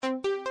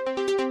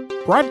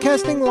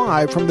Broadcasting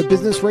live from the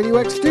Business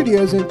RadioX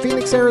studios in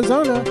Phoenix,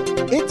 Arizona,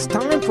 it's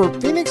time for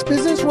Phoenix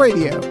Business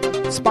Radio,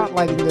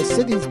 spotlighting the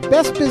city's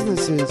best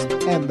businesses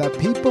and the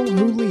people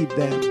who lead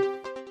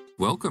them.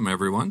 Welcome,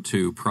 everyone,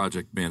 to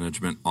Project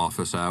Management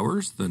Office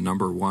Hours, the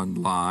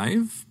 #1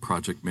 live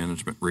project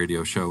management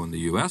radio show in the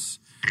U.S.,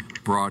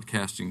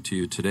 broadcasting to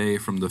you today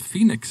from the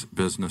Phoenix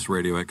Business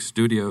RadioX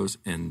studios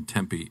in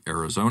Tempe,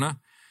 Arizona.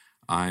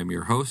 I'm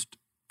your host,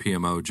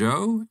 PMO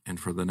Joe, and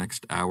for the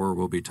next hour,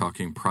 we'll be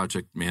talking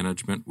project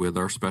management with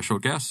our special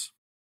guests.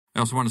 I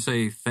also want to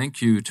say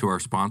thank you to our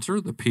sponsor,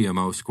 the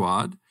PMO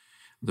Squad.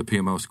 The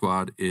PMO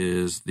Squad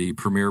is the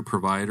premier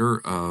provider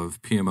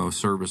of PMO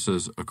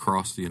services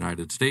across the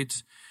United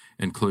States,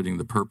 including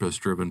the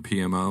purpose-driven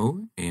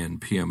PMO and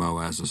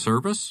PMO as a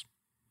service.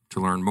 To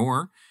learn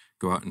more,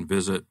 go out and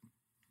visit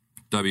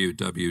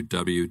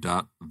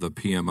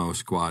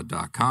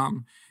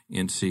www.thepmosquad.com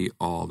and see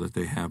all that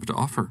they have to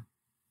offer.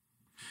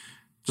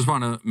 Just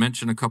want to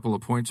mention a couple of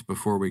points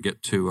before we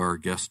get to our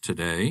guest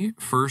today.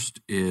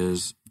 First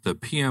is the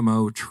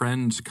PMO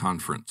Trends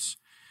Conference.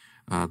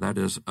 That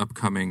is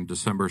upcoming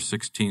December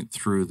 16th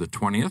through the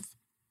 20th.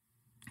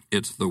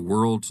 It's the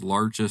world's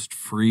largest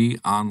free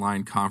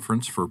online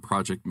conference for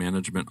project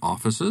management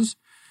offices.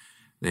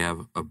 They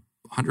have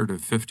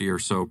 150 or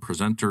so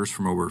presenters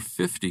from over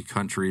 50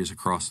 countries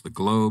across the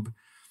globe.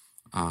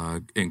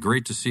 And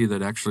great to see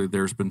that actually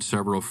there's been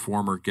several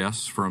former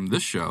guests from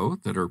this show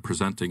that are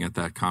presenting at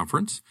that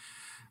conference.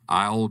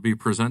 I'll be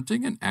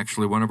presenting, and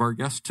actually one of our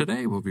guests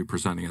today will be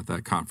presenting at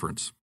that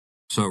conference.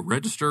 So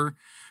register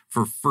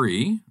for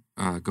free.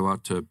 Go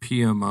out to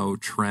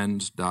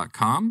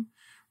pmotrends.com,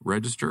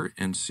 register,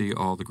 and see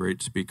all the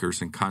great speakers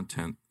and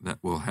content that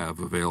we'll have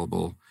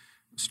available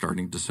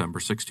starting December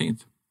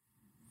 16th.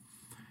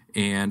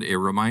 And a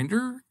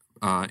reminder,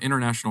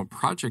 International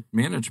Project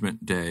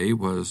Management Day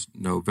was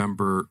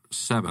November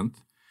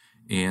 7th,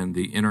 and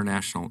the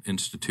International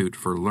Institute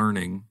for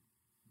Learning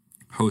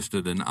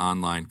hosted an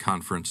online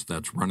conference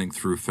that's running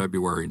through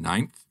February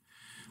 9th.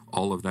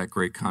 All of that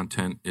great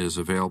content is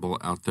available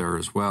out there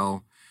as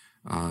well.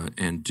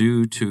 And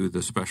due to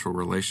the special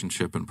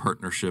relationship and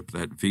partnership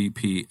that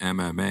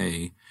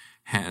VPMMA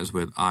has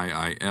with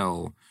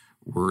IIL,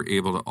 we're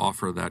able to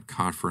offer that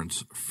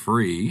conference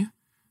free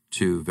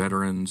to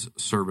veterans,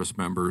 service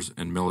members,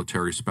 and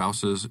military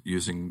spouses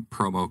using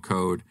promo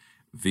code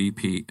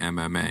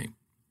VPMMA.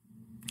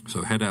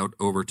 So head out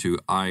over to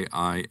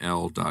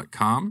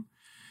IIL.com,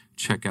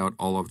 check out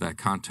all of that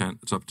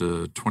content. It's up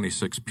to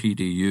 26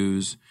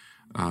 PDUs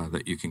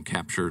that you can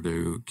capture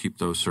to keep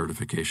those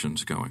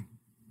certifications going.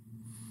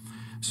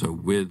 So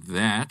with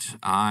that,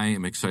 I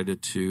am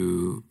excited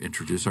to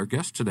introduce our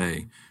guest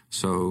today.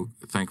 So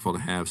thankful to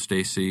have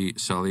Stacey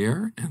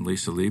Cellier and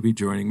Lisa Levy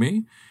joining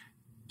me.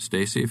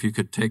 Stacey, if you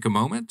could take a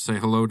moment, say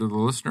hello to the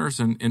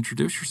listeners and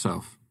introduce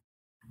yourself.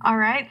 All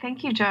right.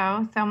 Thank you,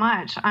 Joe, so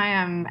much. I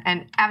am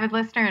an avid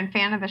listener and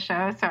fan of the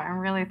show, so I'm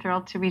really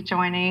thrilled to be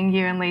joining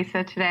you and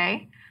Lisa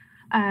today.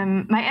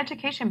 My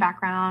education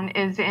background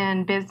is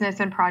in business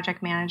and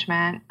project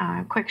management.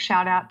 Quick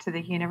shout out to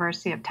the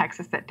University of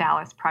Texas at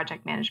Dallas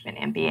Project Management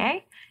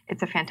MBA.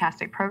 It's a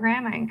fantastic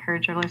program. I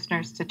encourage your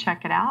listeners to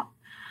check it out.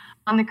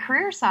 On the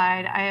career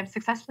side, I have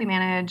successfully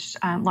managed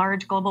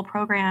large global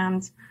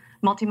programs,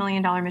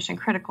 multi-million-dollar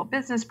mission-critical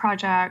business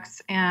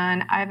projects,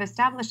 and I've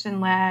established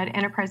and led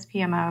enterprise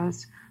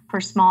PMOs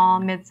for small,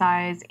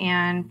 mid-size,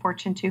 and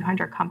Fortune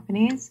 200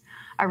 companies.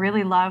 I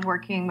really love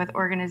working with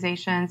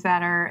organizations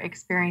that are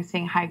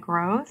experiencing high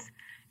growth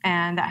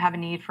and that have a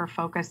need for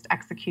focused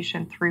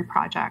execution through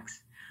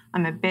projects.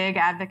 I'm a big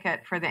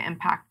advocate for the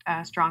impact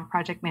a strong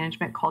project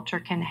management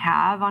culture can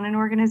have on an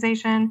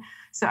organization.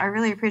 So I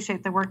really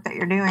appreciate the work that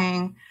you're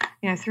doing,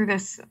 through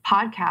this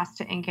podcast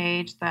to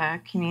engage the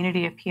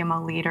community of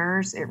PMO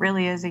leaders. It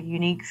really is a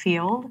unique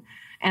field.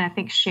 And I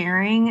think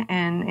sharing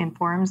in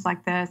forums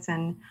like this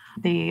and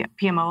the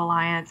PMO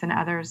Alliance and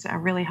others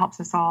really helps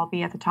us all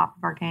be at the top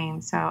of our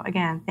game. So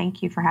again,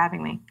 thank you for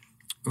having me.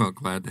 Well,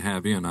 glad to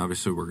have you. And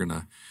obviously we're going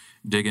to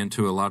dig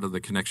into a lot of the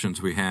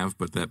connections we have,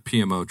 but that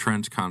PMO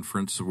Trends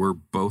Conference, we're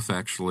both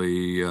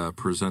actually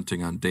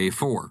presenting on day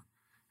 4.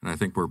 And I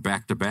think we're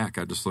back to back.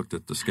 I just looked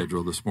at the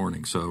schedule this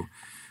morning. So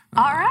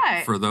all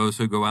right. For those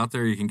who go out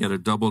there, you can get a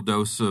double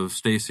dose of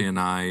Stacey and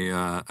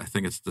I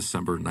think it's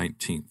December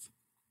 19th.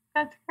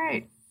 That's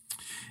great.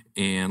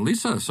 And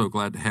Lisa, so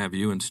glad to have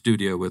you in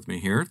studio with me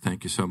here.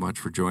 Thank you so much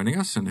for joining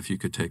us. And if you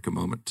could take a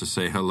moment to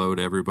say hello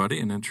to everybody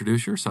and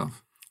introduce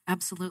yourself.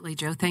 Absolutely,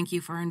 Joe. Thank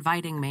you for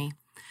inviting me.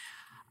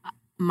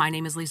 My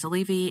name is Lisa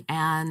Levy,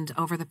 and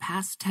over the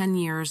past 10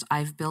 years,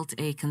 I've built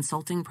a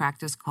consulting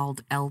practice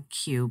called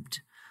LCubed,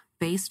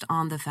 based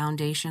on the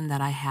foundation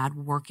that I had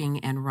working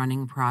and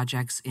running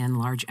projects in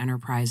large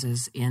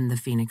enterprises in the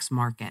Phoenix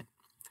market.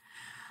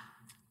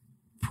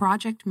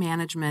 Project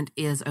management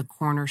is a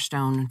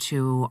cornerstone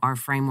to our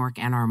framework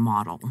and our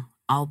model.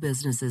 All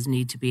businesses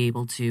need to be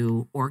able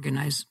to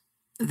organize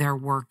their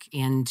work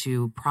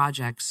into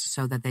projects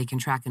so that they can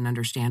track and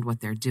understand what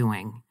they're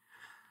doing.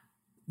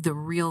 The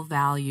real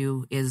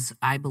value is,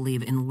 I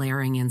believe, in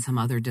layering in some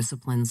other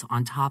disciplines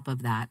on top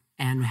of that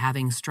and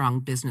having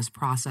strong business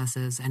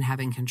processes and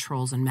having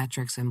controls and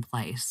metrics in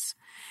place.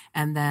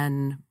 And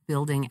then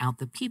building out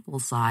the people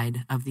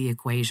side of the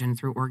equation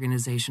through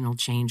organizational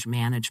change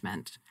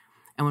management.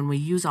 And when we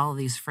use all of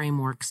these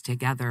frameworks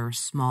together,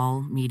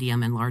 small,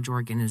 medium, and large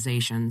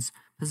organizations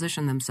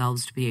position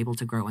themselves to be able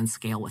to grow and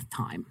scale with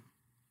time.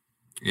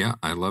 Yeah,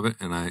 I love it,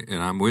 and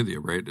I'm with you.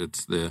 Right,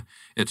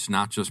 it's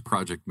not just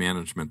project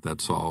management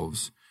that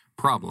solves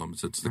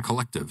problems; it's the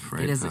collective.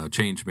 Right,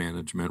 change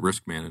management,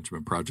 risk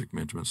management, project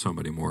management, so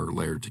many more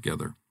layered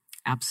together.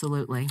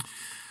 Absolutely.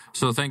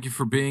 So thank you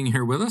for being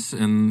here with us,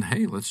 and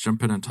hey, let's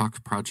jump in and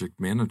talk project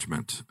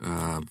management.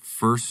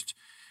 First,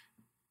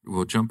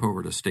 we'll jump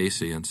over to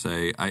Stacey and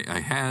say I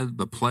had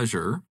the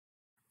pleasure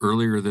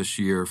earlier this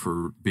year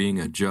for being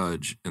a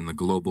judge in the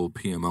Global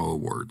PMO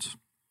Awards,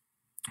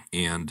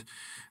 and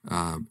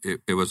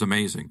it was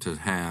amazing to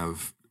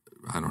have,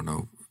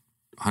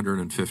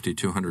 150,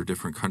 200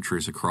 different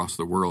countries across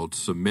the world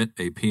submit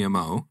a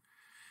PMO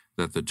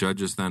that the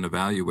judges then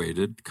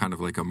evaluated, kind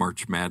of like a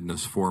March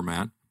Madness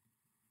format.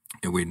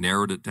 And we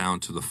narrowed it down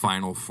to the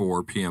final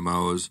 4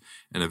 PMOs,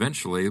 and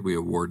eventually we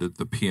awarded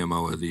the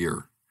PMO of the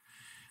year.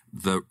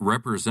 The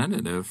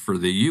representative for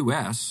the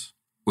U.S.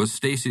 was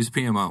Stacey's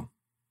PMO.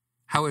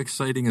 How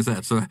exciting is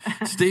that? So,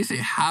 Stacey,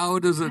 how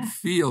does it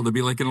feel to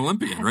be like an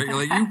Olympian, right? You're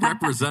like, you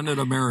represented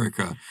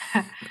America.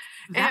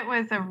 It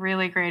was a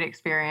really great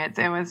experience.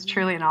 It was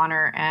truly an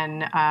honor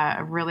and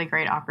a really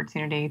great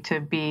opportunity to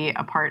be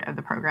a part of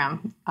the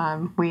program.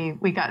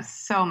 We got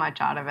so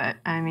much out of it.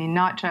 I mean,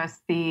 not just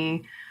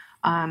the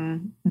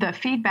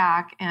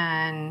feedback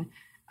and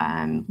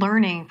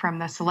learning from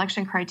the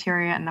selection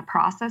criteria and the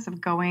process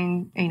of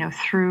going,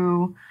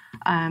 through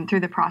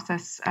the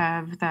process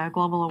of the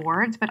Global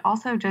Awards, but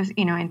also just,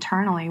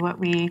 internally what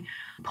we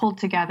pulled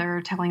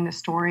together, telling the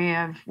story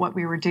of what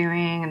we were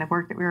doing and the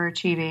work that we were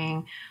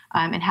achieving,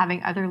 and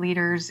having other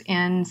leaders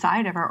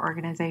inside of our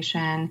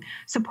organization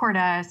support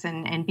us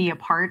and be a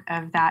part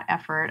of that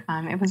effort.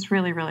 It was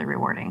really, really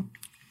rewarding.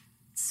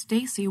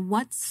 Stacey,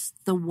 what's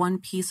the one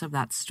piece of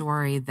that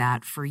story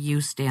that for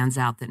you stands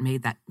out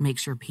that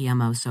makes your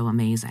PMO so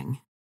amazing?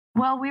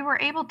 Well, we were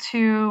able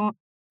to,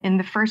 in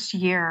the first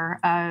year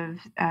of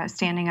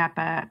standing up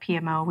a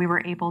PMO, we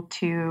were able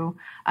to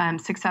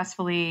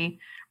successfully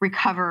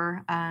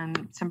recover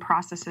some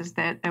processes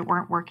that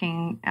weren't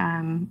working,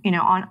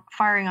 on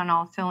firing on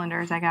all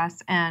cylinders, I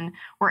guess, and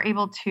we're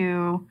able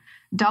to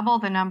double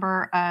the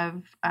number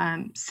of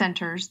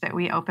centers that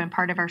we open.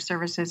 Part of our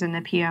services in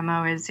the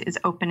PMO is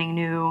opening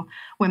new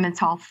women's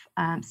health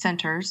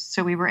centers.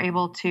 So we were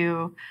able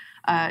to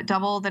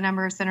double the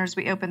number of centers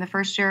we opened the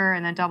first year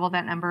and then double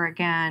that number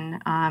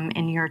again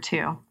in year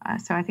 2.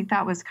 So I think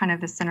that was kind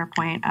of the center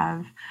point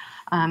of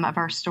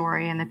our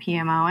story in the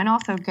PMO, and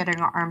also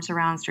getting our arms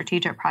around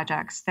strategic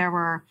projects. There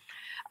were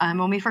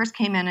when we first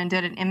came in and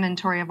did an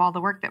inventory of all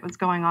the work that was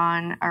going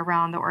on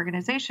around the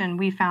organization,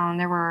 we found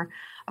there were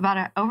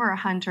about over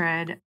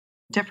 100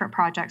 different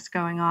projects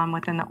going on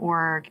within the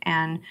org.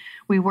 And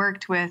we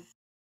worked with,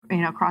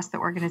 across the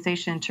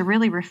organization to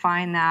really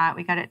refine that.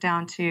 We got it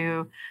down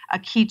to a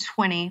key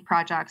 20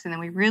 projects, and then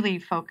we really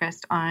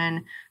focused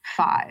on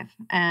 5.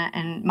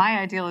 And my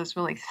ideal is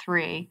really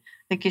 3.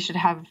 I think you should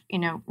have,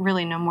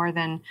 really no more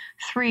than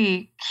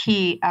 3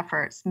 key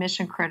efforts,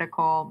 mission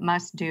critical,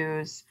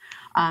 must-dos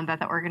that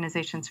the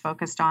organization's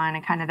focused on,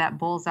 and kind of that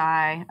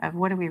bullseye of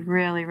what do we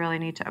really, really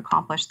need to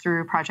accomplish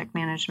through project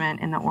management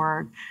in the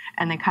org,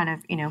 and then kind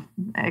of,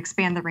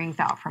 expand the rings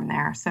out from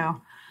there.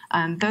 So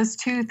those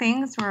 2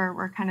 things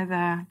were kind of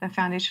the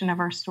foundation of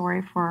our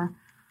story for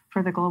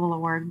the Global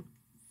Award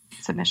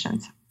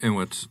submissions. And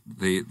what's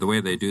the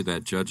way they do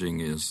that judging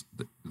is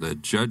the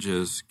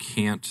judges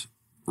can't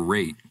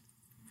rate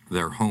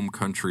their home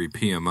country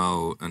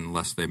PMO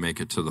unless they make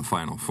it to the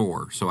final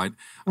 4. So I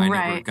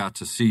never got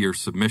to see your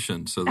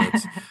submission. So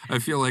I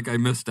feel like I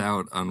missed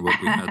out on what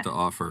we had to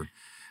offer.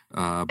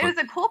 It was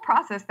a cool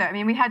process, though. I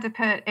mean, we had to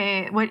put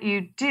what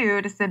you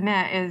do to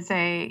submit is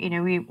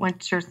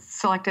once you're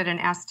selected and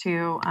asked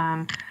to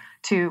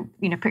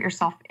put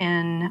yourself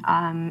in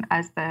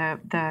as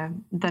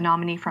the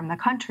nominee from the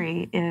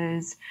country,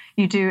 is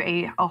you do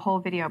a whole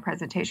video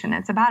presentation.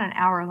 It's about an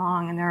hour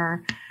long, and there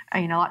are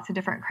lots of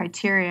different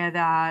criteria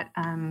that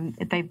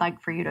they'd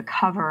like for you to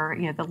cover.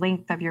 The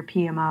length of your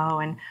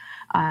PMO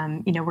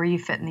and where you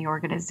fit in the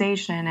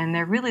organization, and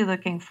they're really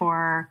looking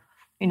for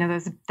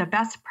the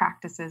best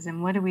practices,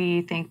 and what do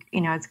we think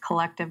as a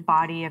collective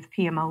body of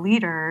PMO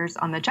leaders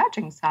on the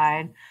judging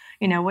side.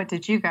 What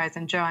did you guys,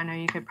 and Joe, I know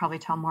you could probably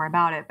tell more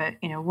about it, but,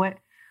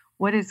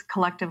 what is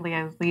collectively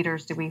as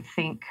leaders do we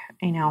think,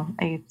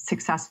 a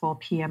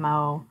successful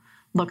PMO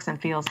looks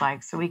and feels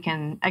like, so we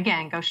can,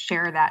 again, go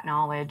share that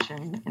knowledge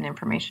and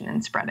information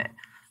and spread it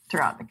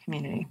throughout the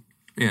community.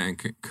 Yeah,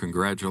 and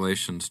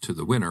congratulations to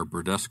the winner,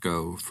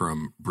 Bradesco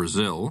from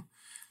Brazil.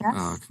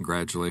 Yes.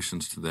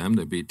 Congratulations to them.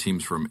 They beat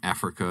teams from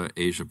Africa,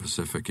 Asia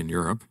Pacific, and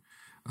Europe.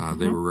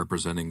 They were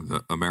representing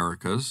the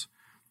Americas.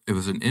 It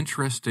was an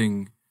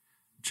interesting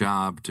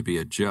job to be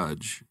a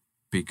judge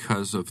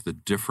because of the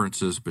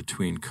differences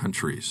between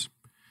countries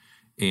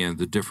and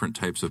the different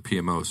types of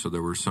PMOs. So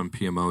there were some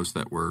PMOs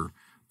that were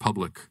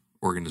public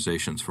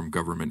organizations from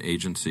government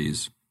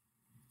agencies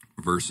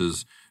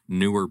versus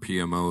newer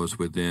PMOs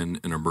within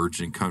an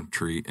emerging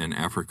country in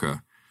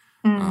Africa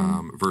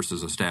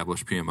versus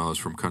established PMOs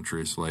from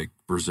countries like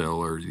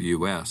Brazil or the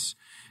U.S.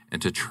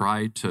 And to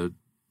try to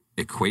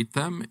equate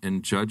them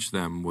and judge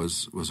them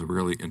was a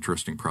really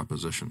interesting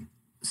proposition.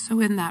 So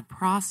in that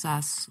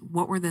process,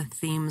 what were the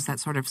themes that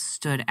sort of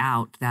stood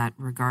out that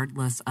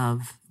regardless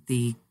of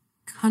the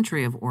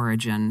country of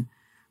origin,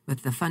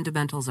 with the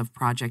fundamentals of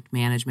project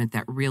management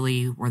that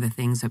really were the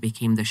things that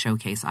became the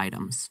showcase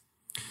items?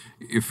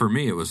 For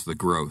me, it was the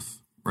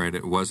growth, right?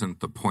 It wasn't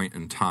the point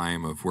in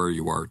time of where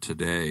you are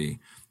today,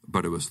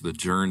 but it was the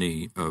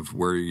journey of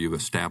where you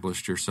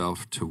established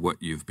yourself to what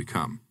you've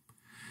become.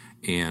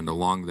 And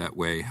along that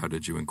way, how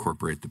did you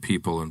incorporate the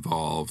people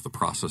involved, the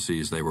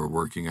processes they were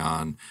working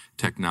on,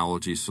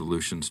 technology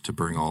solutions to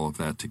bring all of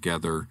that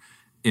together,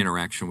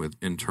 interaction with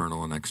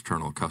internal and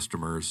external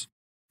customers,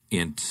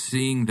 and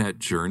seeing that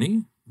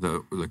journey,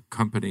 the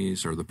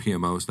companies or the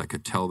PMOs that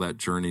could tell that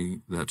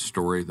journey, that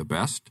story the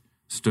best,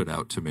 stood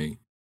out to me.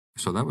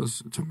 So that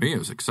was, to me, it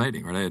was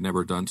exciting, right? I had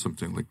never done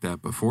something like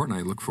that before, and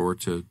I look forward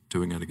to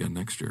doing it again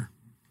next year.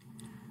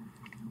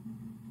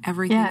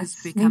 Everything is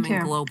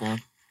becoming global.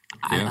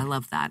 I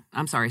love that.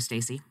 I'm sorry,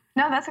 Stacey.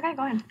 No, that's okay.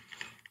 Go ahead.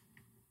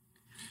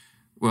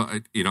 Well,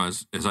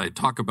 as I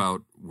talk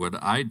about what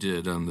I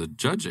did on the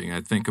judging,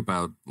 I think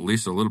about,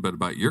 Lisa, a little bit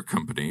about your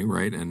company,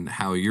 right, and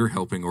how you're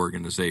helping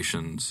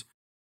organizations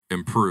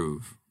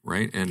improve,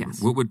 right? And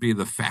what would be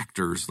the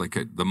factors, like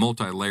the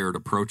multi-layered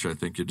approach I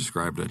think you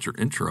described at your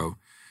intro,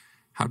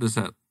 how does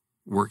that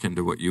work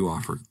into what you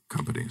offer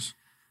companies?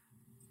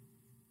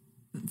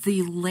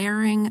 The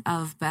layering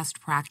of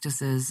best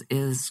practices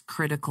is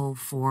critical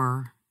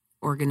for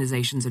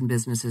organizations and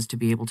businesses to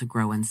be able to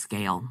grow and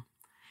scale.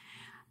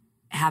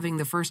 Having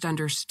the first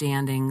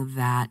understanding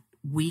that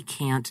we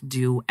can't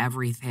do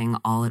everything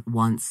all at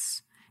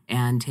once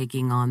and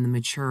taking on the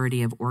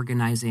maturity of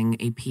organizing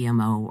a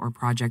PMO or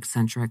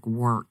project-centric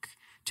work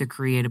to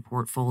create a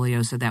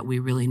portfolio so that we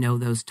really know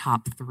those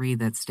top three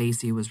that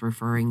Stacey was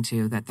referring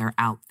to, that they're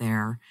out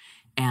there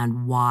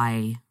and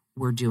why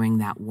we're doing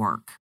that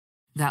work.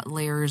 That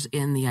layers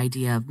in the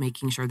idea of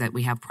making sure that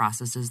we have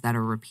processes that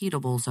are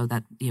repeatable so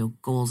that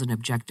goals and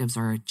objectives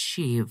are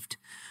achieved.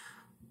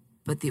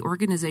 But the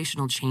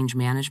organizational change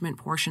management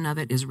portion of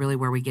it is really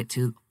where we get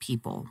to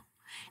people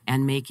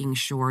and making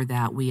sure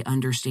that we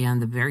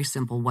understand the very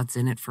simple what's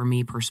in it for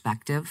me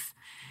perspective.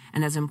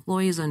 And as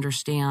employees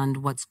understand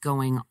what's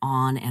going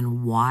on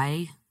and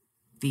why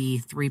the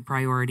three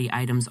priority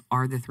items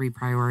are the three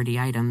priority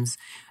items,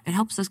 it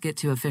helps us get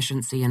to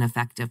efficiency and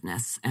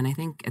effectiveness. And I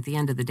think at the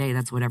end of the day,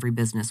 that's what every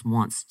business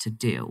wants to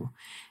do.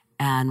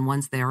 And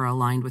once they are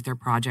aligned with their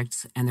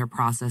projects and their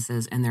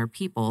processes and their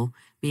people,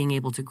 being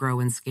able to grow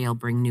and scale,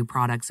 bring new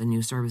products and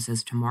new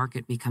services to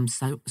market becomes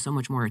so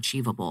much more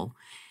achievable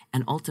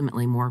and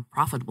ultimately more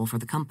profitable for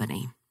the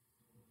company.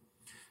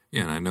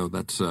 Yeah, and I know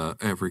that's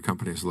every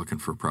company is looking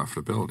for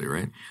profitability,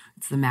 right?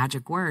 It's the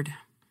magic word.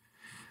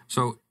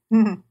 So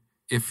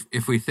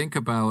if we think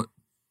about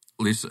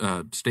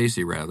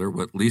Stacey,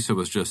 what Lisa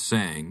was just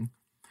saying,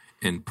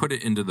 and put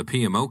it into the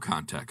PMO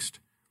context,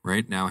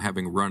 right? Now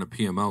having run a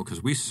PMO,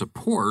 because we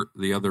support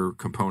the other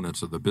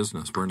components of the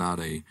business. We're not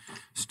a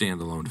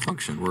standalone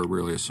function. We're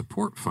really a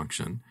support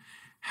function.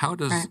 How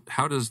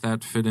does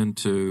that fit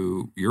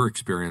into your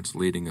experience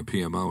leading a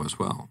PMO as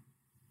well?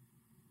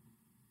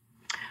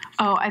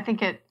 Oh, I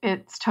think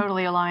it's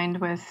totally aligned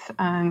with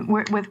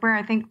where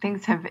I think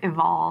things have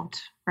evolved,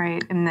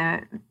 right? In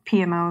the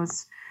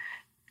PMOs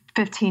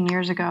 15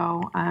 years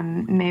ago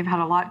may have had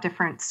a lot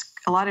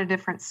of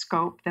different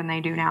scope than they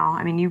do now.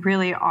 I mean, you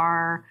really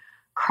are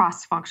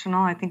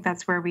cross-functional. I think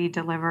that's where we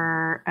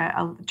deliver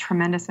a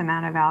tremendous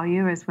amount of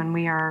value, is when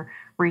we are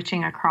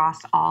reaching across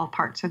all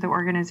parts of the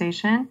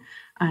organization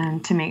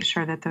to make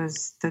sure that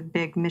the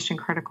big mission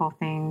critical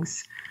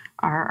things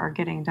are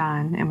getting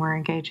done, and we're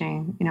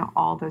engaging,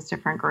 all those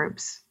different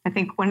groups. I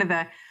think one of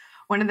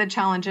the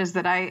challenges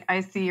that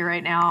I see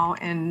right now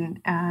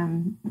in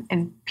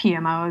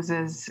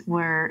PMOs is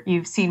where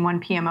you've seen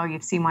one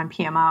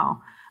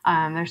PMO.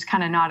 There's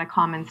kind of not a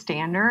common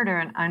standard or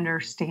an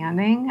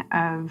understanding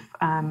of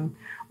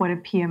what a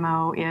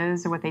PMO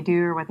is, or what they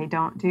do or what they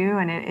don't do,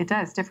 and it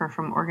does differ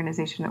from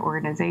organization to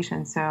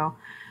organization. So,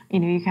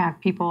 you can have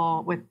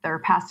people with their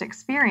past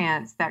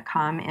experience that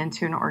come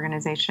into an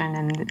organization,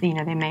 and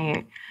they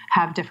may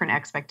have different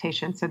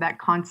expectations. So that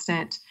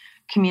constant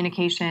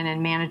communication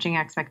and managing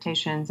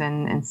expectations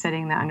and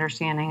setting the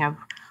understanding of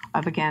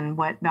again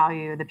what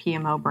value the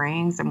PMO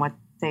brings and what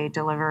they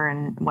deliver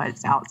and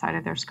what's outside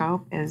of their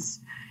scope is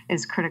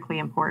critically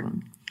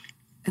important.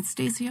 And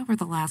Stacey, over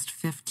the last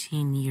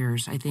 15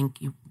 years, I think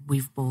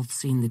we've both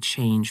seen the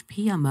change.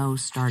 PMO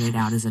started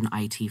out as an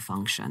IT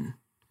function.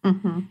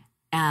 Mm-hmm.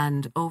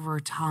 And over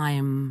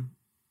time,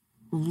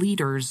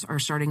 leaders are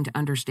starting to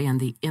understand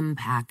the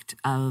impact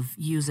of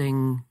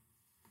using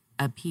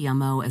a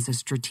PMO as a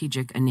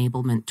strategic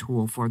enablement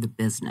tool for the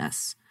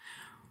business.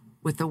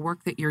 With the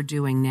work that you're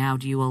doing now,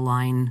 do you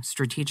align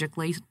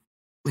strategically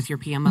with your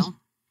PMO?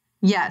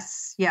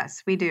 Yes,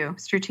 we do.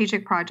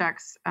 Strategic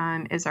projects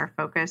is our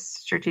focus.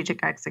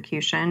 Strategic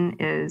execution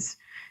is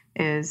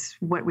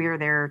what we are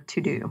there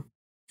to do.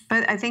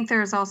 But I think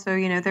there's also,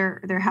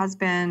 there has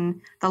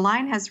been, the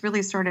line has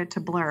really started to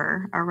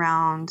blur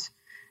around,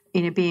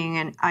 being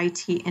an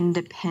IT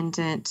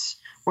independent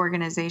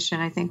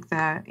organization. I think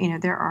that,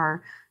 there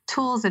are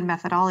tools and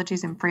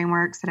methodologies and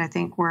frameworks that I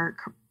think work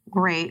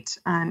great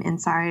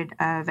inside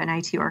of an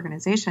IT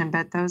organization,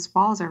 but those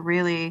walls are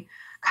really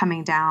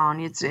coming down.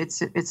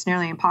 It's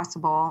nearly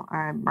impossible,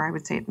 or I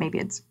would say maybe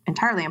it's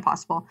entirely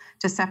impossible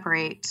to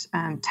separate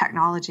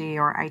technology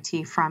or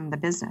IT from the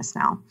business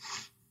now.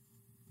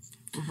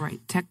 Right.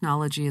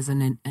 Technology is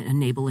an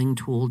enabling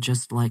tool,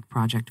 just like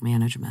project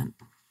management.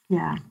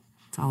 Yeah.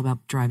 It's all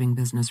about driving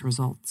business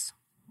results.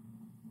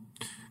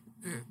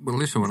 Well,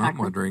 Lisa, what I'm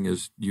wondering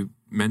is, you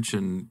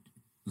mentioned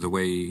the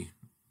way,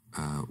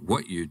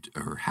 what you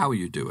or how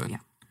you do it. Yeah.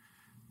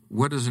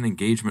 What does an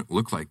engagement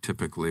look like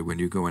typically when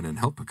you go in and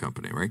help a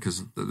company, right?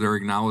 Because they're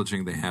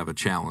acknowledging they have a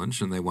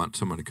challenge and they want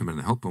someone to come in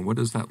and help them. What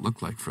does that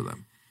look like for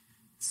them?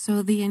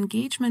 So the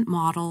engagement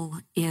model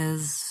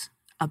is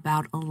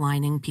about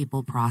aligning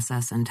people,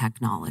 process, and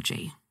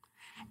technology.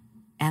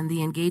 And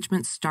the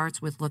engagement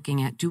starts with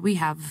looking at,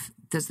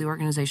 does the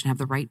organization have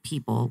the right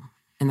people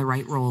in the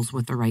right roles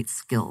with the right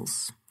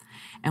skills?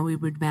 And we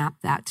would map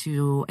that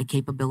to a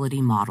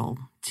capability model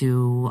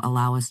to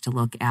allow us to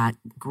look at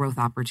growth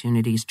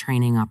opportunities,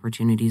 training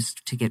opportunities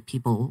to get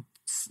people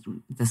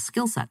the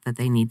skill set that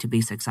they need to be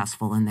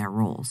successful in their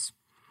roles.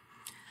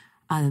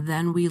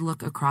 Then we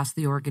look across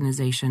the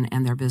organization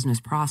and their business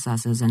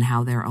processes and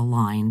how they're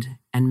aligned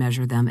and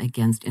measure them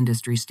against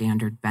industry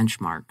standard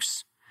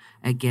benchmarks.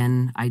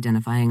 Again,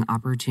 identifying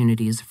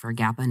opportunities for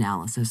gap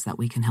analysis that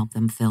we can help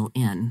them fill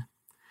in.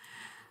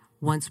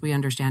 Once we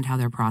understand how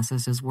their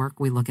processes work,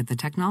 we look at the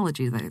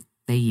technology that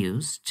they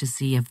use to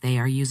see if they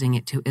are using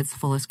it to its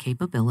fullest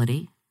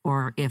capability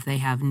or if they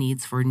have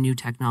needs for new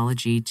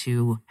technology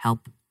to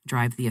help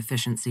drive the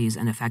efficiencies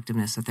and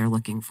effectiveness that they're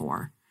looking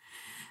for.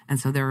 And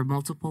so there are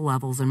multiple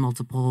levels and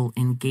multiple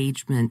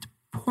engagement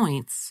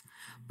points,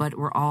 but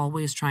we're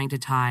always trying to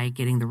tie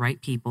getting the right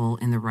people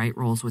in the right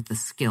roles with the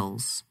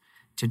skills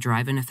to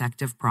drive an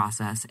effective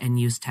process and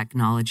use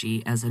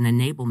technology as an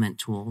enablement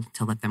tool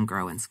to let them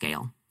grow and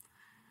scale.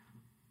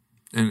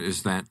 And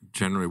is that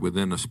generally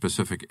within a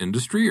specific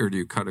industry, or do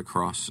you cut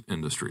across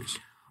industries?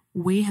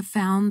 We have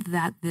found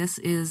that this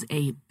is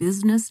a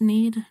business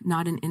need,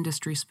 not an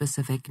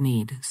industry-specific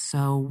need.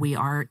 So we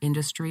are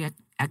industry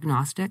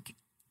agnostic,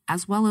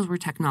 as well as we're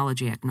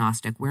technology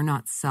agnostic. We're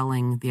not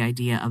selling the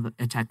idea of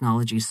a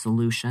technology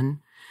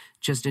solution,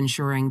 just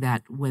ensuring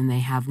that when they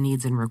have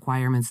needs and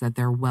requirements that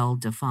they're well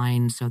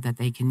defined so that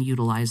they can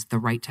utilize the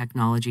right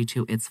technology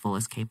to its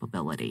fullest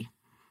capability.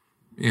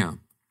 Yeah.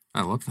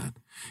 I love that.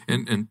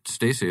 And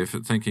Stacey, if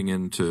thinking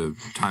into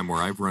time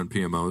where I've run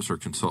PMOs or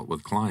consult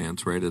with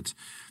clients, right, it's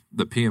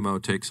the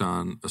PMO takes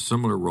on a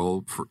similar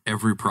role for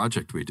every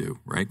project we do,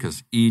 right?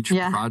 Because each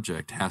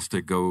project has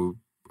to go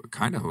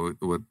kind of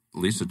what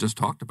Lisa just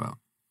talked about.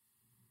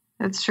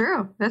 That's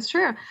true.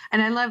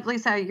 And I love,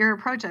 Lisa, your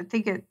approach. I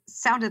think it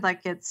sounded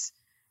like it's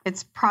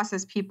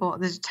process people.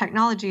 The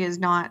technology is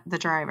not the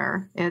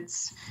driver.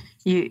 It's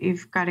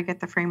you've got to get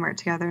the framework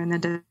together and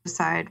then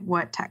decide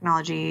what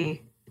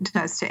technology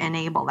does to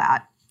enable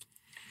that.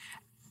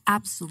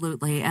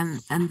 Absolutely. And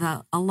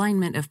the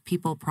alignment of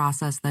people,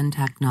 process, then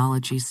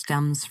technology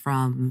stems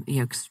from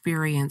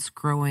experience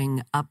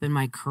growing up in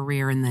my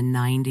career in the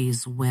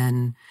 90s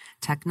when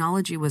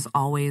technology was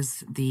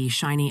always the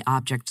shiny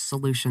object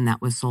solution that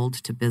was sold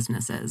to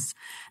businesses.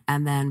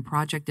 And then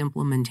project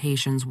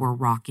implementations were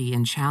rocky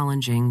and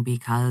challenging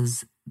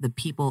because the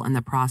people and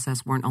the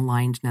process weren't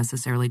aligned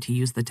necessarily to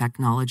use the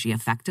technology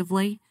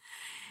effectively.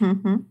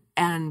 Mm-hmm.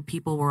 And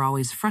people were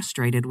always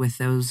frustrated with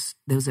those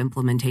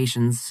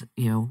implementations,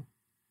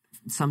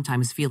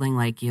 sometimes feeling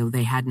like,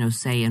 they had no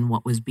say in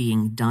what was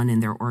being done in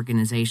their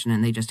organization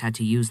and they just had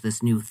to use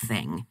this new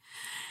thing.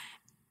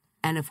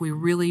 And if we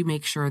really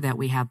make sure that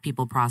we have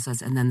people,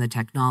 process, and then the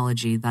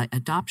technology, the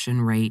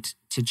adoption rate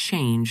to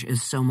change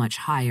is so much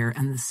higher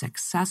and the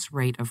success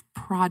rate of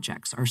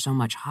projects are so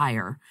much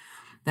higher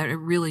that it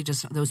really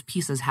just, those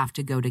pieces have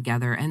to go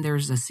together and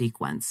there's a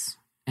sequence.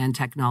 And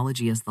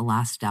technology is the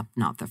last step,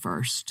 not the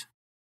first.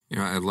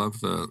 I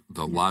love the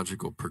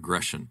logical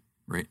progression,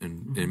 right?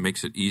 And it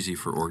makes it easy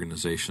for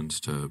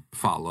organizations to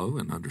follow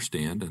and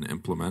understand and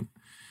implement.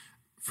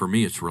 For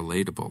me, it's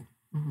relatable,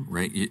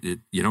 right?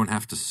 You don't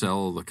have to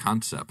sell the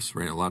concepts,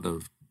 right? A lot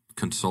of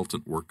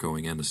consultant work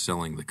going in is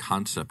selling the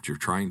concept you're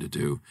trying to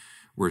do,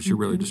 whereas you're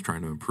really just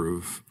trying to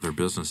improve their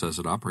business as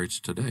it operates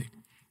today.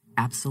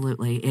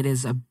 Absolutely.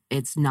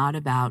 It's not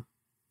about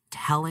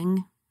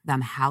telling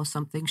them how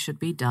something should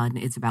be done.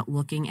 It's about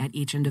looking at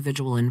each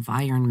individual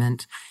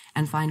environment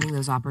and finding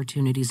those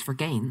opportunities for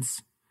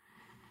gains.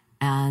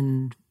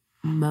 And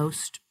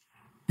most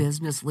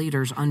business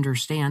leaders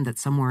understand that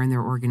somewhere in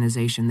their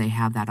organization they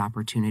have that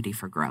opportunity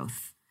for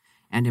growth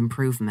and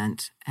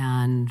improvement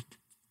and,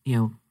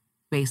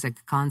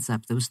 basic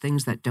concept. Those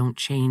things that don't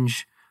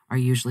change are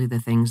usually the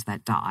things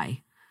that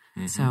die.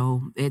 Mm-hmm.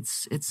 So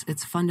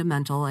it's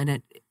fundamental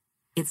and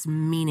it's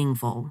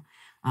meaningful.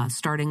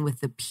 Starting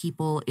with the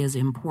people is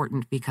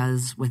important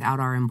because without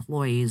our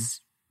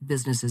employees,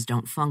 businesses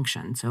don't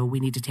function. So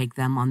we need to take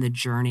them on the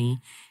journey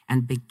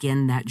and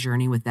begin that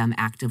journey with them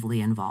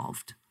actively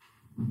involved.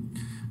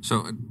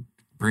 So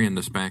bringing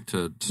this back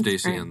to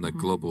Stacey and the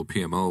Global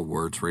PMO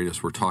Awards,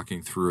 Radius, we're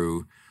talking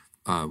through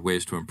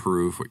ways to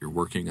improve what you're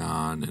working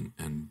on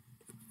and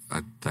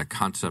that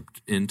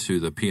concept into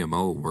the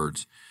PMO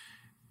Awards.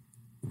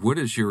 What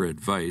is your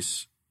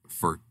advice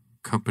for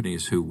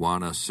companies who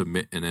want to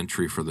submit an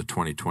entry for the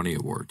 2020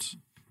 awards?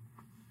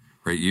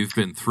 Right, you've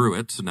been through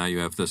it, so now you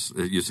have this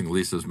using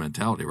Lisa's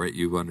mentality. Right,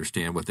 you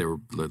understand what they were,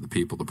 the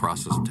people, the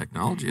process, and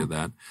technology of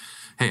that.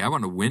 Hey, I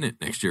want to win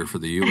it next year for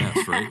the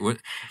U.S. Right,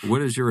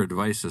 what is your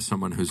advice as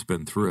someone who's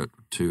been through it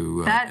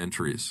to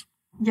entries?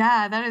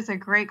 Yeah, that is a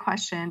great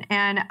question,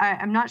 and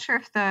I'm not sure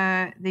if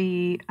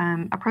the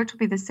approach will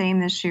be the same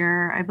this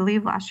year. I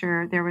believe last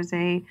year there was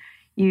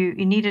you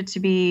needed to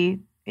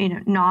be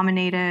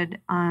nominated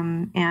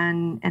and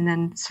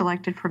then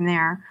selected from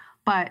there.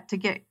 But to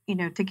get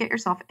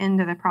yourself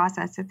into the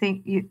process, I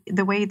think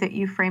the way that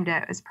you framed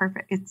it is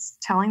perfect. It's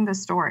telling the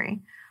story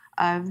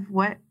of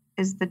what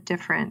is the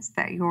difference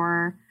that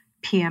your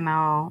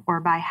PMO,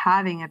 or by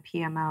having a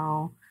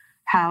PMO,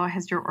 how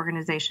has your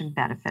organization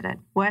benefited?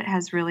 What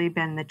has really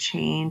been the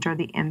change or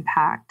the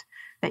impact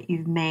that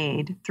you've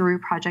made through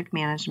project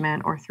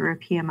management or through a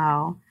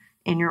PMO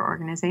in your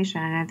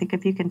organization? And I think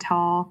if you can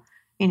tell,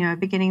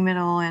 beginning,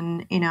 middle,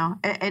 and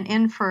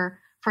end for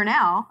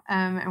now,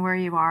 and where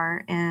you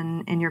are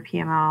in your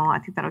PMO, I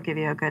think that'll give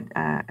you a good,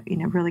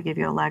 really give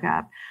you a leg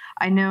up.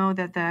 I know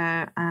that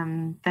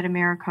that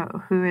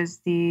America, who is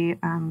the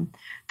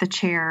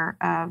chair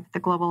of the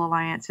Global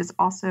Alliance, is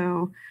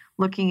also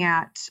looking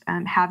at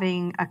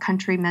having a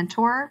country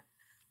mentor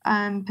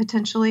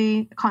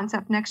potentially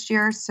concept next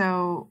year.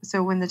 So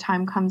when the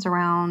time comes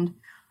around,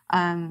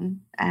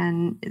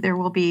 and there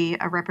will be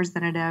a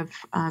representative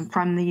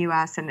from the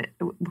U.S. and it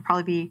will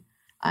probably be.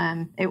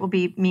 It will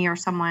be me or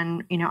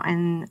someone,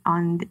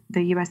 on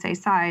the USA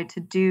side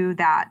to do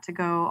that, to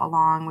go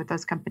along with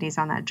those companies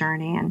on that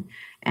journey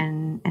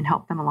and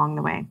help them along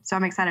the way. So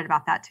I'm excited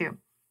about that too.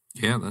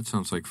 Yeah, that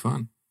sounds like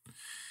fun.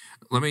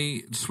 Let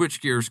me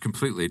switch gears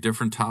completely.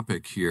 Different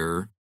topic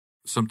here.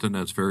 Something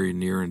that's very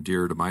near and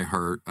dear to my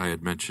heart. I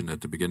had mentioned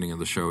at the beginning of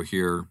the show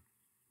here,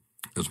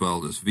 as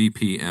well as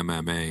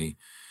VPMMA,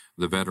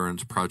 the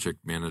Veterans Project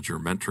Manager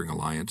Mentoring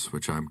Alliance,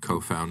 which I'm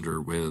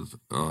co-founder with,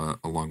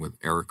 along with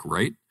Eric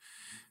Wright.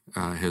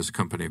 His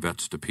company,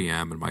 Vets to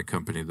PM, and my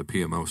company, the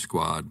PMO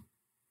Squad,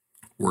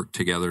 worked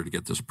together to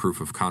get this proof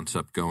of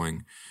concept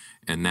going.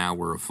 And now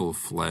we're a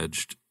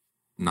full-fledged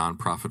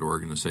nonprofit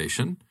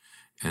organization.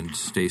 And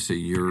Stacey,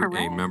 you're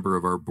a member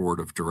of our board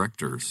of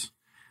directors.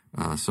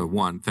 So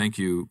one, thank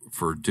you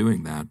for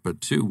doing that.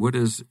 But two, what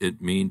does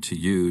it mean to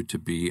you to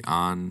be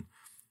on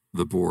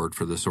the board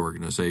for this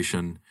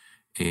organization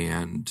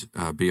and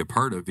be a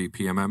part of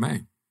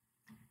VPMMA?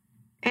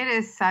 It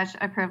is such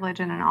a privilege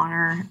and an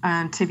honor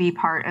to be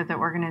part of the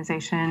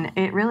organization.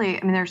 It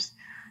really,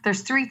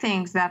 there's three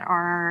things that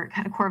are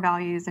kind of core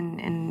values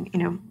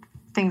and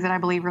things that I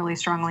believe really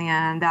strongly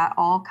in that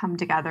all come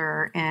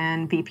together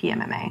in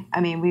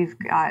VPMMA. We've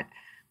got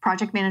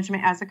project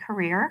management as a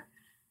career.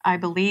 I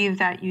believe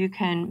that you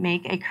can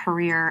make a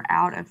career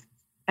out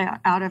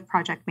of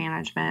project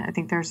management. I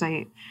think there's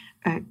a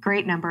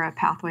great number of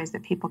pathways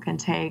that people can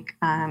take,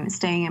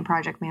 staying in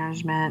project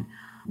management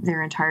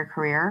their entire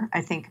career.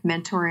 I think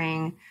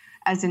mentoring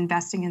as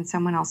investing in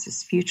someone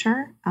else's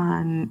future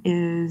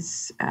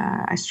is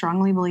I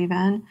strongly believe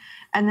in.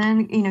 And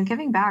then,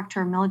 giving back to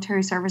our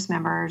military service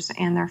members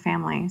and their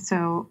family.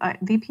 So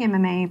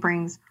VPMMA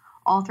brings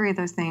all three of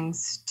those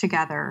things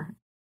together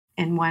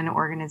in one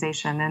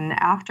organization. And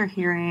after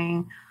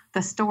hearing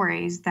the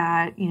stories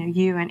that,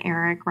 you and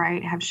Eric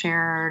Wright have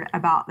shared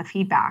about the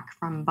feedback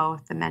from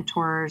both the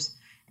mentors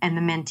and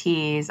the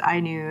mentees, I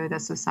knew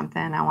this was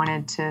something I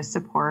wanted to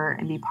support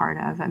and be part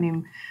of.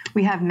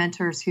 We have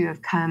mentors who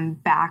have come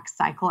back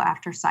cycle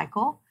after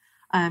cycle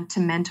to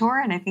mentor,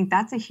 and I think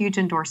that's a huge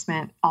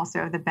endorsement also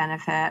of the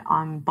benefit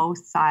on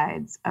both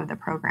sides of the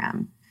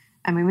program.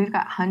 We've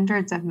got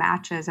hundreds of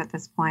matches at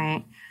this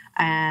point,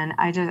 and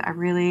I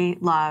really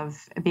love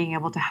being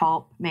able to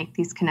help make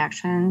these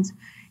connections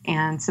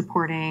and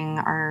supporting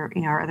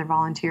our other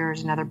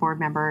volunteers and other board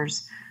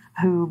members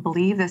who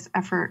believe this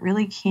effort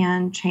really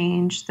can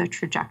change the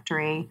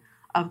trajectory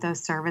of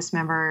those service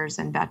members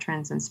and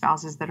veterans and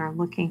spouses that are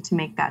looking to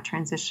make that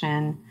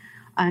transition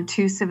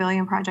to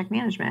civilian project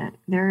management.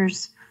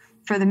 There's,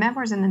 for the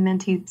members and the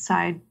mentee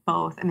side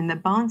both, the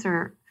bones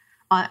are,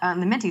 on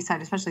the mentee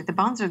side especially, the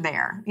bones are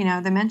there. The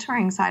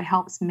mentoring side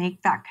helps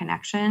make that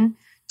connection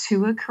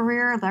to a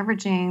career,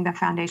 leveraging the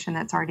foundation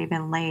that's already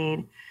been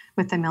laid.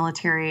 the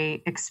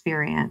military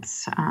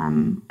experience,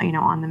 on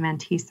the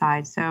mentee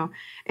side. So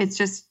it's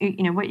just,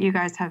 what you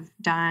guys have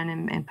done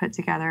and put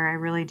together, I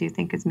really do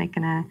think is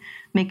making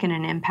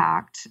an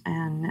impact.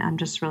 And I'm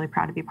just really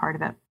proud to be part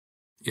of it.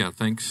 Yeah,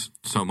 thanks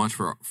so much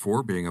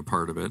for being a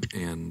part of it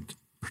and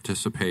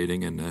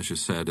participating. And as you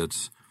said,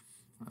 it's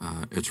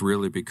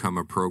really become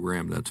a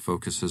program that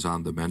focuses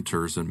on the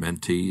mentors and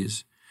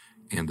mentees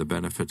and the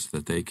benefits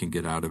that they can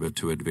get out of it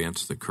to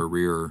advance the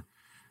career.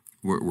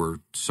 We're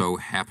so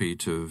happy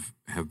to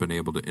have been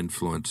able to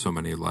influence so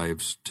many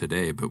lives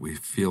today, but we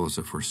feel as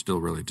if we're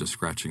still really just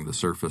scratching the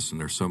surface,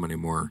 and there's so many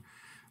more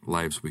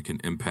lives we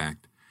can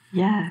impact.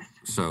 Yes.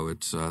 So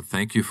it's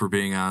thank you for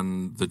being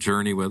on the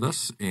journey with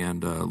us,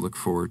 and look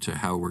forward to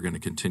how we're going to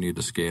continue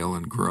to scale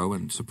and grow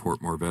and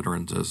support more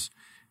veterans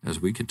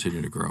as we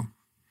continue to grow.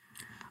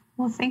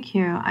 Well, thank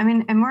you.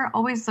 And we're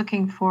always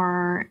looking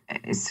for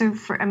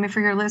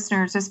your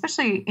listeners,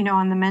 especially,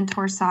 on the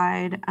mentor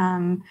side,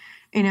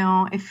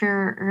 if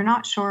you're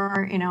not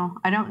sure,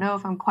 I don't know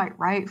if I'm quite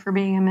right for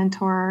being a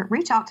mentor,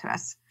 reach out to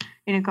us.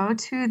 Go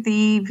to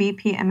the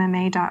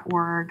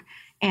vpmma.org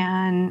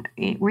and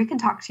we can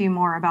talk to you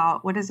more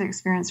about what is the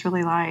experience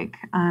really like.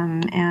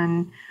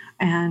 And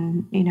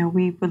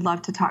we would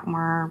love to talk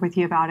more with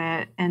you about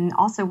it. And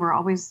also, we're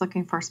always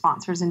looking for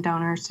sponsors and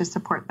donors to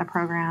support the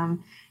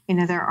program.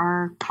 There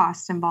are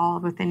costs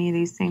involved with any of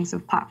these things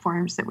of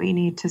platforms that we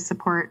need to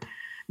support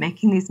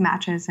making these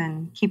matches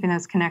and keeping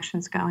those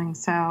connections going.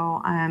 So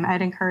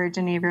I'd encourage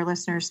any of your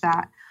listeners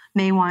that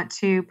may want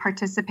to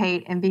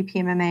participate in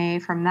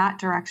VPMMA from that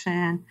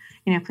direction,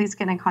 please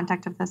get in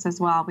contact with us as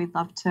well. We'd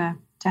love to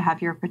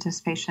have your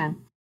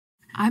participation.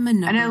 I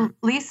know,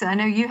 Lisa, I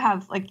know you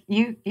have,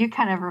 you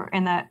kind of are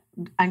in that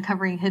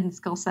uncovering hidden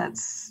skill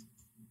sets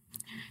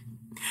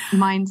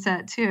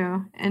mindset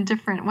too, in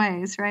different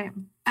ways, right?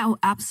 Oh,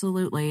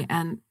 absolutely.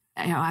 And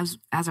as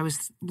I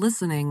was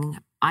listening,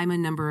 I'm a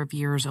number of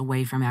years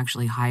away from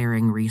actually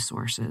hiring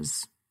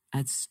resources.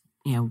 It's,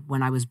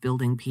 when I was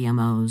building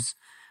PMOs,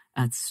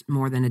 that's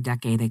more than a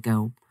decade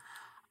ago.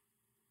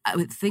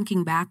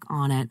 Thinking back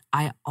on it,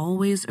 I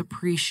always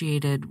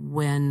appreciated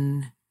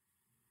when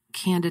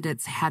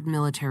candidates had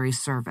military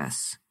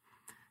service.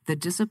 The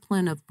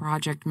discipline of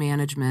project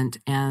management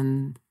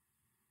and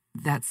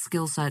that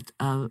skill set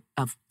of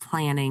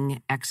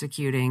planning,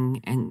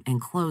 executing, and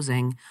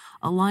closing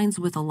aligns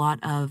with a lot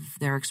of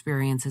their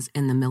experiences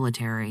in the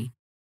military.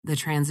 The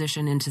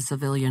transition into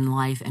civilian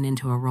life and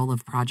into a role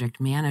of project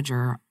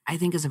manager, I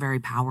think, is a very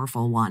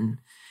powerful one.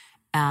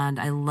 And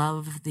I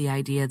love the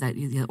idea that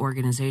the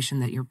organization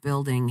that you're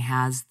building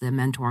has the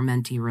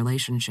mentor-mentee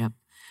relationship.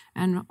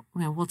 And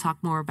we'll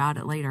talk more about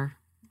it later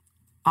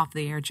off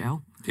the air,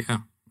 Joe. Yeah,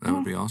 that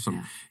would be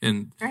awesome.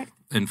 Yeah.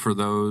 And for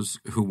those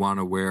who want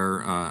to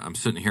wear, I'm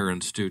sitting here in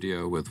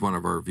studio with one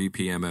of our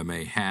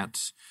VPMMA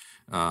hats.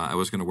 I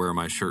was going to wear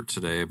my shirt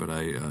today, but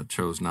I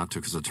chose not to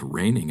because it's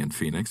raining in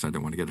Phoenix. I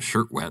didn't want to get a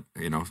shirt wet.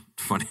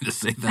 Funny to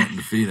say that in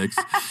Phoenix,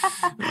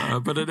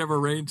 but it never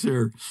rains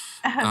here.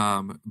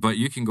 But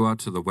you can go out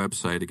to the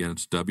website. Again,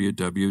 it's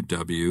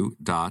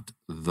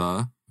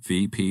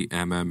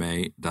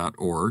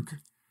www.thevpmma.org.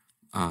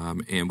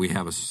 And we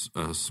have a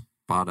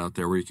spot out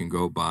there where you can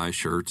go buy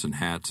shirts and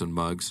hats and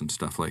mugs and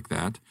stuff like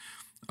that,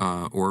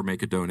 or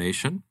make a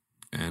donation.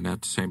 And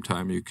at the same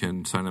time, you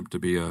can sign up to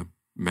be a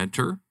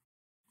mentor.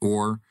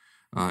 Or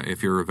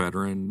if you're a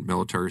veteran,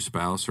 military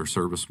spouse, or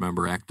service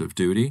member active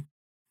duty,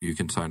 you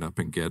can sign up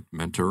and get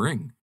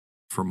mentoring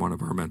from one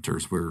of our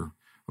mentors. We're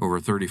over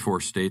 34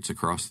 states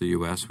across the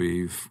U.S.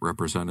 We've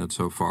represented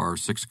so far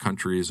 6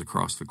 countries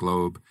across the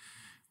globe.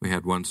 We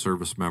had one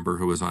service member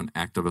who was on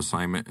active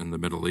assignment in the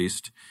Middle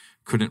East,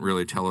 couldn't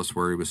really tell us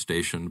where he was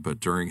stationed,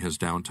 but during his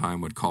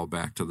downtime would call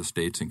back to the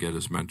States and get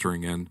his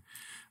mentoring in.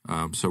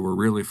 So we're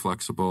really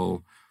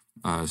flexible.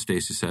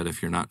 Stacey said,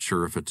 if you're not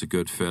sure if it's a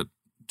good fit,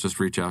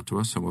 just reach out to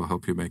us and we'll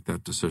help you make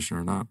that decision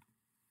or not.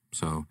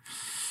 So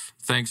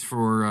thanks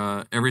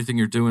for everything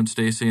you're doing,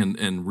 Stacey,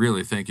 and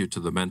really thank you to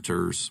the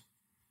mentors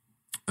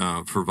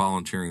for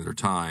volunteering their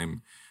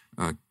time.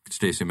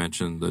 Stacey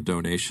mentioned the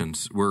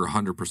donations. We're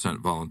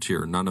 100%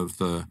 volunteer. None of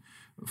the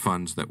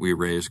funds that we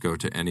raise go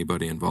to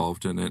anybody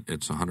involved in it.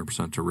 It's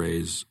 100% to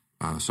raise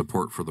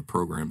support for the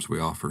programs we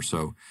offer.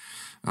 So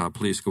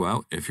please go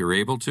out. If you're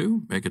able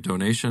to, make a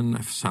donation.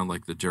 I sound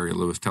like the Jerry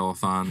Lewis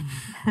telethon,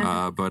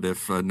 but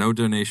if no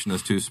donation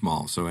is too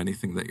small, so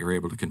anything that you're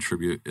able to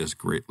contribute is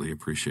greatly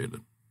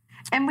appreciated.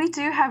 And we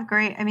do have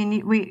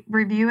we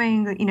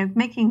reviewing,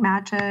 making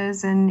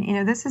matches,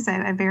 and, this is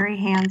a very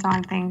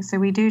hands-on thing. So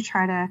we do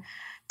try to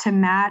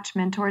match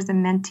mentors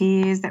and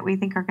mentees that we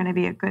think are going to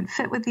be a good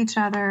fit with each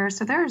other.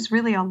 So there's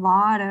really a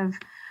lot of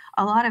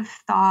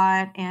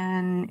thought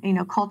and,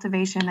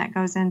 cultivation that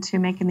goes into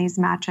making these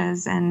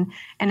matches. And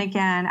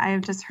again, I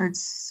have just heard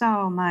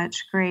so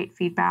much great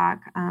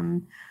feedback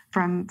from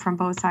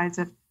both sides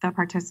of the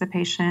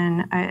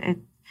participation. I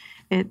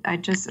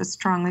just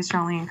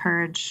strongly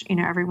encourage,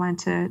 everyone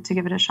to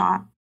give it a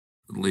shot.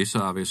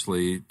 Lisa,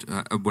 obviously,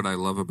 what I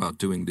love about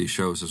doing these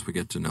shows is we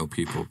get to know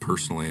people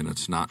personally, and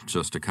it's not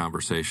just a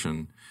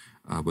conversation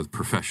with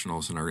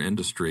professionals in our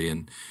industry.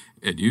 And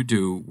you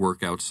do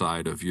work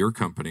outside of your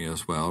company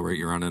as well, right?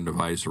 You're on an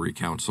advisory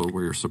council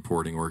where you're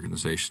supporting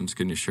organizations.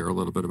 Can you share a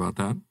little bit about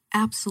that?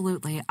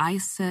 Absolutely. I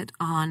sit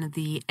on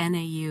the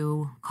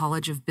NAU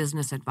College of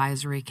Business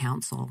Advisory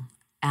Council,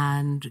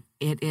 and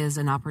it is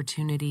an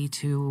opportunity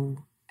to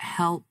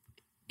help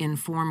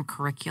inform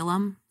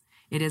curriculum.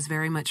 It is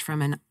very much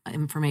from an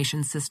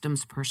information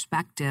systems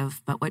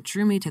perspective, but what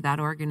drew me to that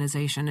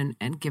organization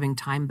and giving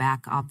time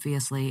back,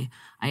 obviously,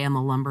 I am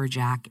a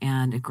lumberjack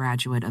and a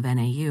graduate of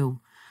NAU,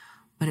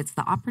 but it's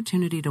the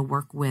opportunity to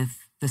work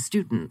with the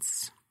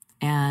students.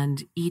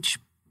 And each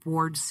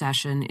board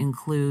session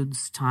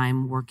includes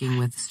time working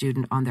with the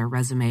student on their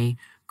resume,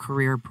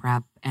 career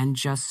prep, and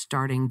just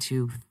starting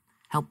to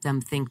help them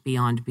think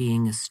beyond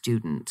being a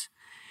student.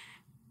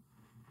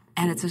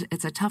 And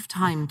it's a tough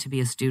time to be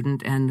a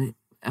student and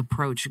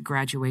approach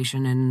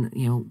graduation and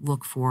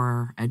look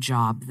for a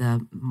job.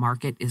 The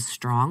market is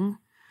strong,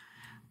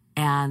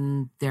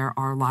 and there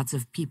are lots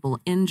of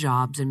people in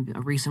jobs. And a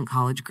recent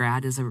college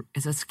grad is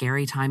a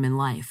scary time in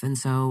life, and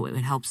so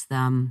it helps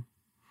them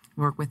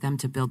work with them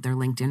to build their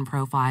LinkedIn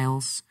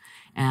profiles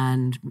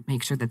and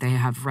make sure that they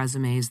have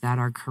resumes that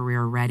are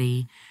career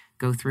ready.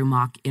 Go through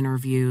mock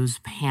interviews,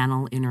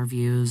 panel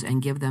interviews,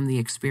 and give them the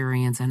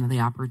experience and the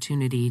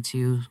opportunity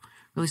to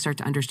really start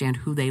to understand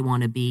who they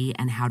want to be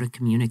and how to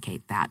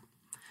communicate that.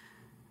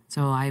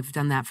 So I've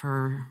done that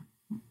for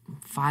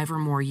 5 or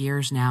more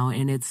years now,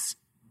 and it's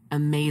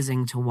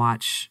amazing to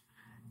watch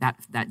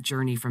that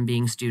journey from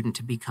being student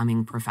to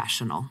becoming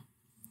professional.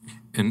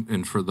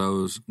 And for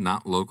those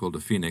not local to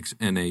Phoenix,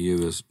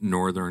 NAU is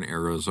Northern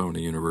Arizona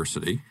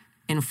University.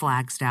 In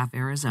Flagstaff,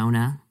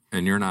 Arizona.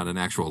 And you're not an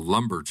actual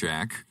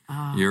lumberjack.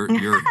 You're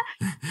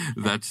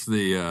that's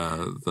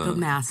the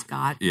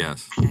mascot.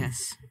 Yes.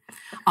 Yes.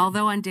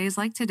 Although on days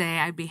like today,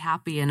 I'd be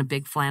happy in a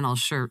big flannel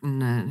shirt,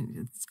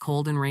 and it's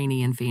cold and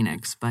rainy in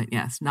Phoenix. But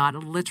yes, not a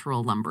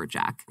literal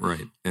lumberjack.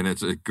 Right. And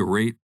it's a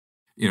great,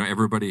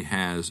 everybody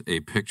has a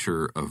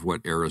picture of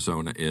what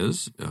Arizona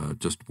is,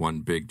 just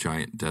one big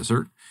giant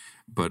desert.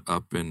 But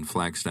up in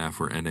Flagstaff,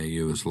 where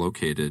NAU is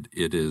located,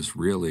 it is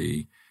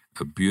really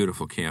a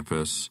beautiful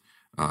campus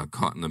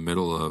caught in the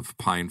middle of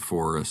pine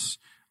forests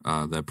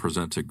that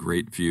presents a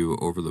great view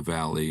over the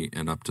valley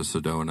and up to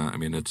Sedona. I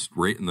mean, it's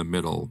right in the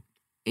middle.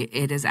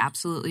 It is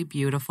absolutely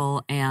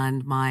beautiful,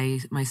 and my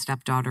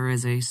stepdaughter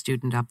is a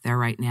student up there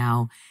right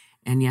now.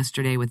 And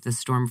yesterday with the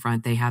storm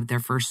front, they had their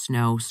first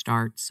snow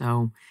start.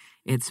 So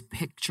it's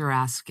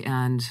picturesque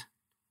and,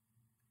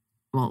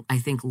 well, I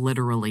think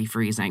literally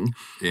freezing.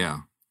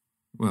 Yeah.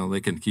 Well,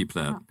 they can keep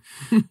that.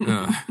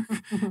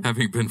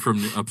 Having been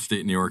from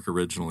upstate New York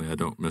originally, I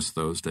don't miss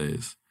those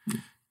days.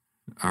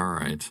 All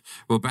right.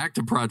 Well, back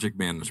to project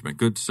management.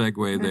 Good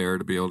segue there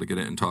to be able to get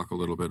in and talk a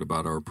little bit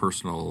about our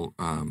personal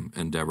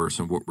endeavors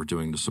and what we're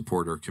doing to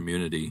support our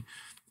community.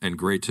 And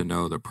great to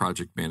know that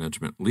project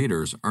management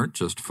leaders aren't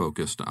just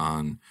focused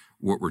on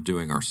what we're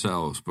doing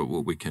ourselves, but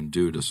what we can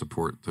do to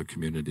support the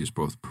communities,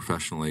 both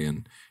professionally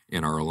and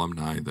in our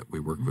alumni that we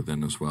work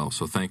within as well.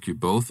 So thank you,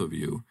 both of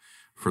you,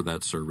 for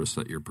that service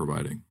that you're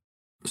providing.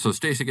 So,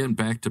 Stacey, getting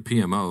back to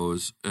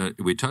PMOs,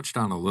 we touched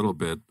on a little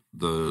bit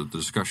the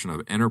discussion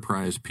of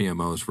enterprise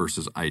PMOs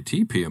versus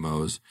IT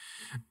PMOs.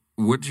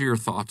 What's your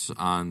thoughts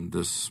on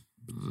this,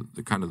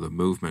 the kind of the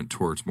movement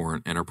towards more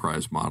an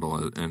enterprise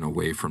model and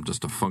away from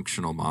just a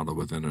functional model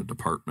within a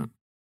department?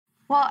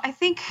 Well, I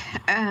think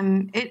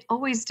it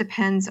always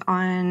depends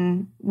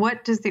on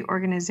what does the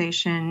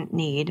organization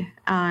need.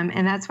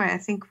 And that's why I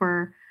think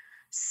we're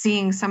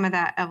seeing some of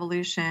that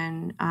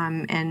evolution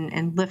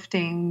and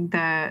lifting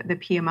the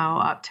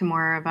PMO up to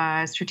more of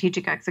a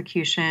strategic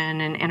execution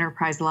and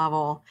enterprise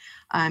level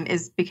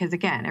is because,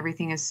 again,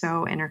 everything is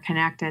so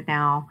interconnected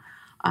now.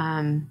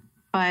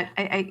 But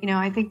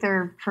I think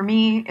for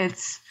me,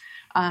 it's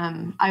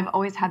I've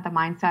always had the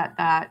mindset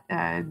that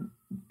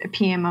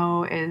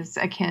PMO is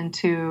akin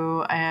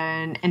to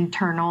an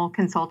internal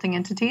consulting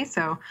entity,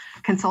 so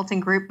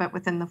consulting group, but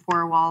within the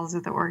 4 walls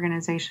of the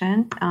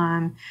organization.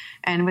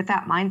 And with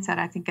that mindset,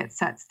 I think it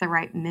sets the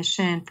right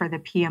mission for the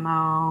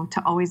PMO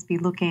to always be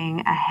looking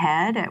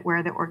ahead at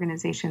where the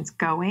organization's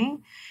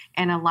going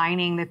and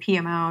aligning the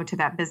PMO to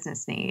that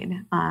business need.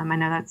 I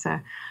know that's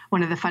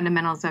one of the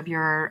fundamentals of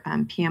your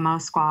PMO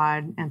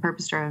squad and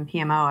purpose-driven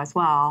PMO as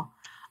well.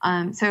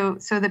 So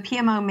the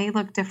PMO may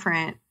look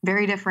different,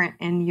 very different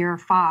in year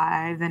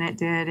 5 than it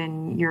did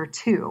in year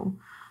 2.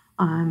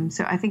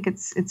 So I think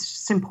it's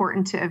just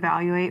important to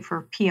evaluate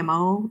for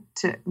PMO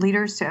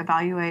leaders to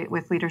evaluate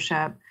with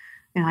leadership,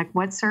 like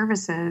what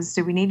services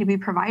do we need to be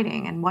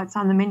providing and what's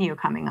on the menu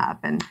coming up.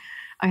 And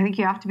I think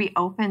you have to be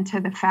open to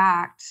the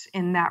fact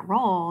in that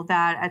role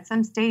that at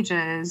some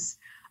stages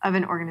of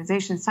an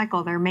organization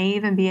cycle, there may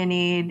even be a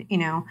need,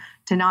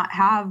 to not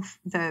have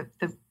the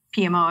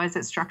PMO as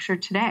it's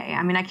structured today.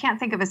 I mean, I can't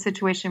think of a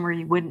situation where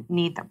you wouldn't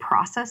need the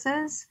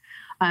processes.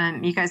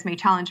 You guys may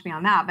challenge me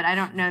on that, but I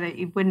don't know that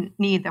you wouldn't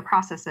need the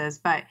processes,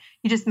 but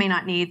you just may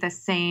not need the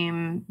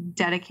same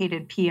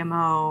dedicated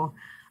PMO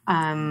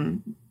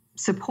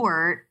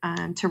support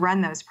to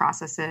run those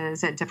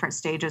processes at different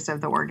stages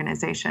of the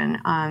organization.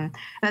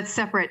 That's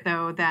separate,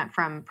 though, that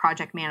from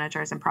project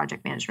managers and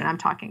project management. I'm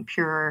talking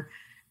pure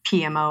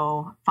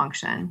PMO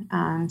function.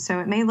 So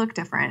it may look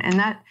different, and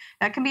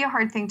that can be a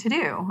hard thing to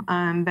do.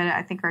 But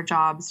I think our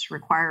jobs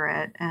require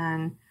it.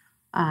 And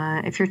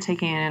if you're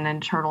taking an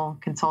internal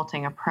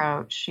consulting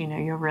approach,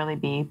 you'll really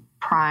be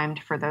primed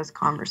for those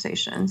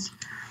conversations.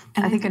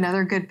 And I think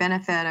another good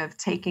benefit of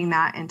taking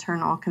that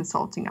internal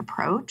consulting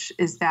approach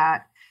is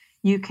that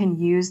you can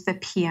use the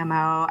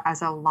PMO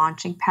as a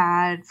launching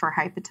pad for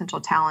high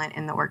potential talent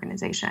in the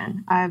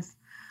organization. I've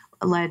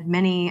led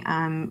many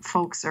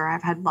folks, or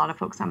I've had a lot of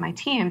folks on my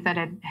team that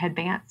had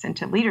advanced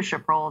into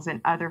leadership roles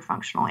in other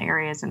functional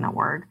areas in the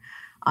org.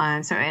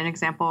 So an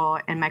example,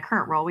 in my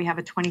current role, we have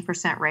a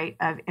 20% rate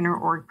of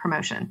inter-org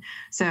promotion.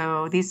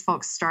 So these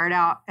folks start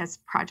out as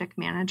project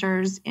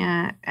managers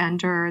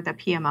under the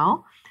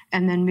PMO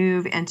and then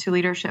move into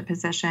leadership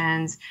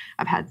positions.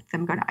 I've had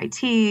them go to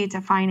IT, to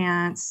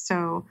finance.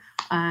 So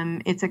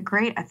it's a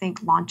great, I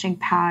think, launching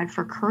pad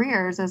for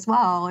careers as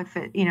well. If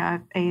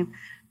a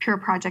pure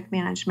project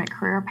management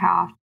career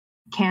path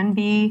can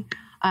be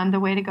the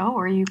way to go,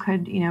 or you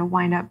could,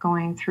 wind up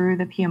going through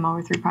the PMO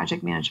or through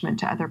project management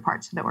to other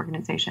parts of the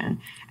organization.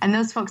 And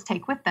those folks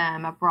take with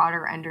them a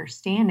broader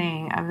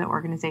understanding of the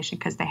organization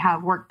because they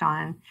have worked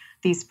on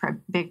these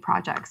big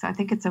projects. So I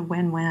think it's a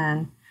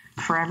win-win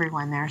for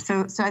everyone there.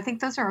 So I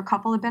think those are a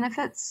couple of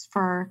benefits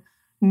for,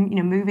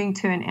 moving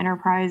to an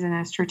enterprise and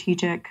a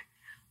strategic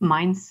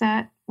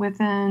mindset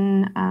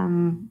within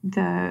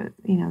the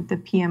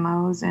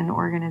PMOs and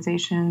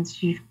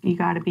organizations. You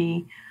got to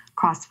be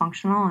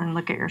cross-functional and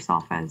look at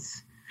yourself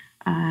as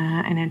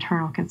an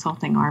internal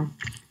consulting arm.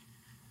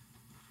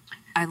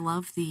 I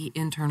love the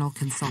internal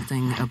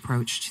consulting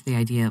approach to the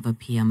idea of a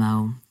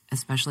PMO,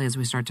 especially as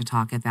we start to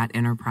talk at that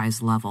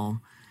enterprise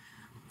level.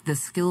 The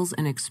skills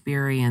and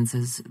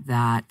experiences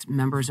that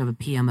members of a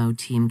PMO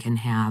team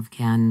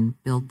can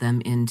build them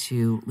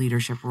into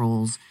leadership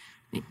roles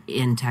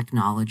in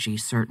technology,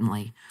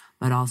 certainly,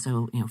 but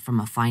also, from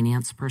a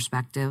finance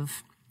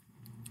perspective,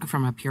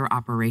 from a pure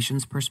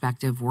operations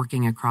perspective,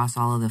 working across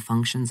all of the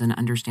functions and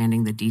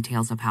understanding the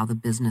details of how the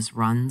business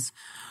runs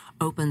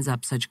opens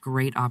up such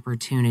great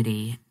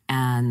opportunity.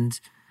 And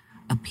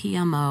a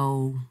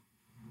PMO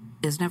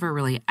is never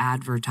really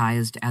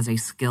advertised as a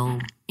skill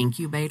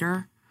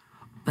incubator.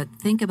 But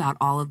think about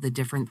all of the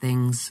different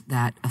things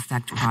that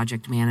affect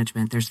project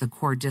management. There's the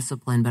core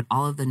discipline, but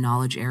all of the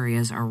knowledge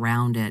areas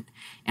around it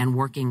and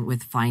working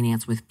with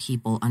finance, with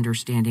people,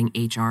 understanding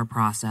HR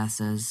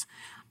processes.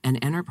 An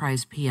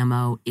enterprise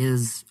PMO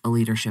is a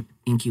leadership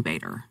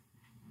incubator.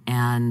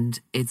 And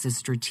it's a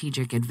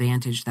strategic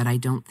advantage that I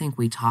don't think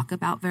we talk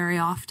about very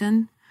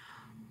often.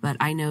 But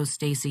I know,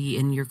 Stacey,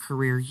 in your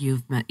career,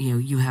 you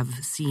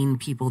have seen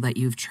people that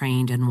you've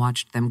trained and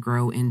watched them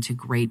grow into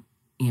great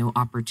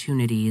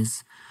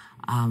opportunities.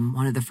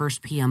 One of the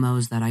first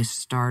PMOs that I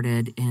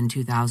started in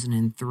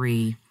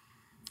 2003,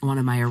 one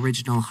of my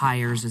original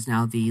hires is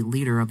now the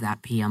leader of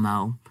that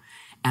PMO.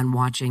 And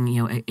watching,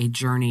 a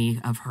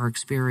journey of her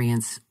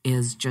experience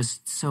is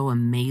just so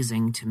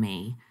amazing to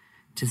me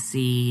to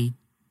see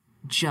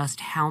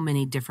just how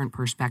many different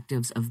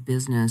perspectives of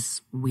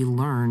business we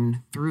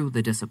learn through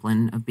the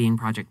discipline of being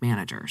project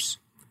managers.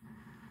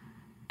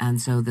 And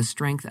so the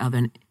strength of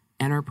an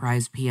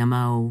enterprise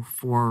PMO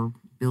for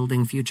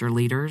building future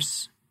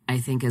leaders, I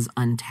think, is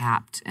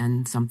untapped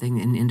and something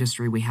in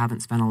industry we haven't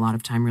spent a lot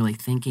of time really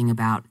thinking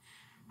about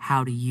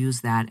how to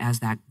use that as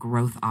that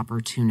growth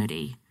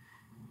opportunity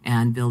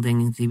and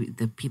building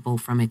the people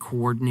from a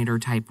coordinator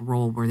type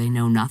role where they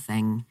know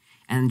nothing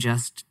and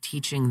just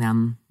teaching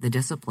them the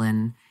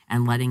discipline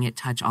and letting it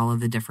touch all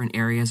of the different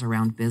areas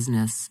around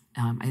business.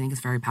 I think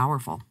it's very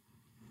powerful.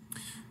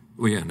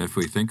 Well, yeah, and if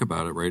we think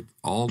about it, right,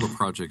 all the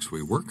projects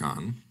we work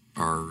on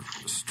are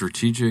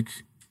strategic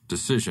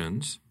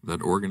decisions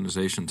that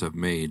organizations have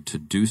made to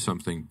do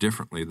something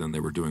differently than they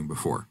were doing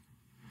before.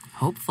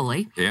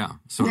 Hopefully. Yeah.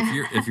 So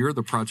if you're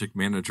the project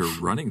manager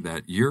running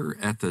that, you're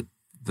at the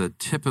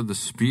tip of the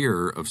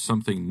spear of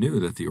something new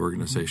that the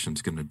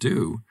organization's going to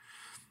do.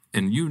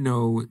 And you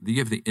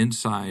have the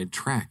inside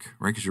track,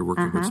 right? Because you're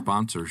working with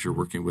sponsors, you're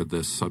working with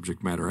the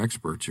subject matter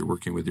experts, you're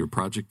working with your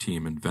project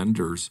team and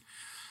vendors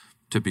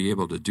to be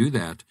able to do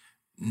that.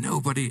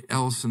 Nobody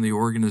else in the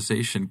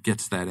organization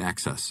gets that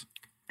access.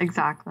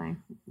 Exactly.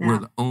 Yeah. We're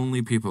the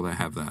only people that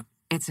have that.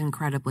 It's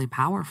incredibly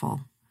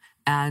powerful.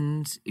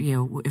 And,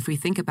 if we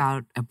think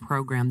about a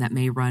program that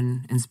may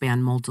run and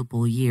span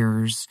multiple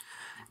years,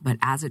 but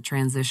as it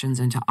transitions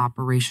into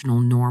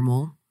operational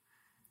normal,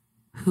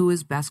 who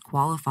is best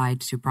qualified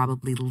to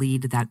probably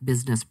lead that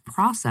business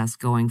process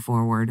going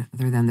forward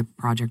other than the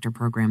project or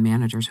program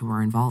managers who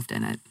are involved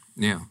in it?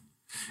 Yeah.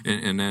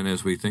 And then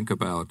as we think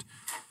about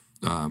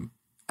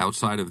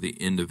outside of the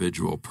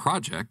individual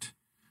project,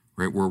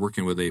 right, we're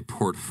working with a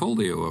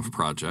portfolio of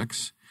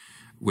projects,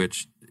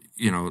 which,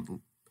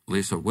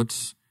 Lisa,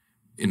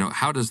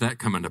 how does that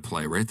come into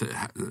play, right?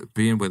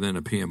 Being within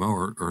a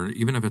PMO or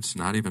even if it's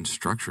not even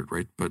structured,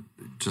 right? But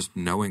just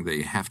knowing that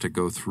you have to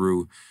go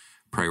through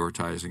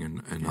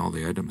prioritizing and all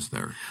the items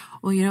there.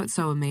 Well, it's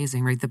so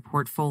amazing, right? The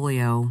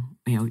portfolio,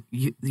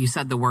 you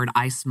said the word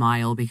I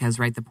smile because,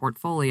 right, the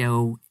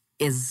portfolio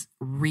is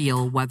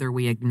real whether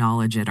we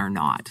acknowledge it or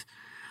not.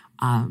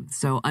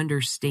 So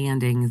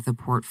understanding the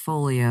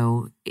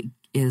portfolio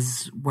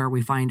is where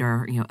we find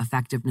our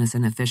effectiveness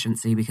and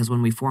efficiency, because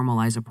when we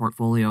formalize a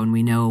portfolio and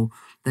we know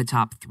the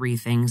top 3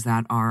 things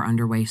that are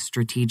underway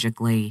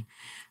strategically,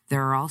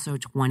 there are also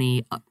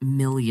 20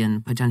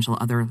 million potential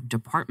other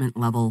department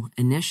level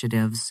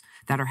initiatives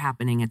that are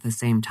happening at the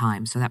same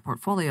time. So that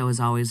portfolio is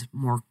always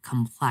more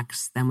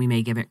complex than we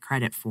may give it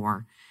credit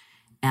for.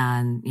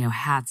 And,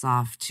 hats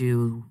off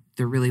to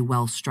the really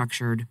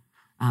well-structured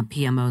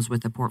PMOs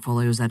with the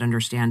portfolios that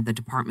understand the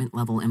department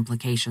level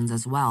implications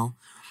as well.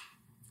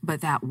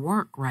 But that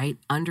work, right,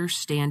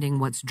 understanding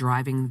what's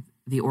driving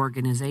the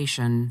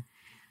organization,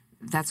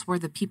 that's where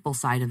the people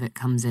side of it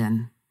comes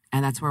in.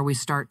 And that's where we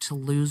start to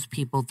lose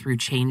people through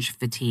change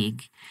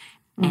fatigue.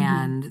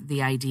 And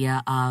the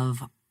idea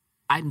of,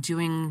 I'm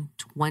doing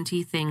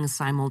 20 things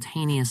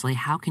simultaneously.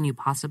 How can you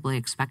possibly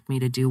expect me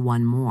to do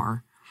one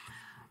more?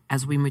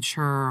 As we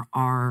mature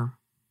our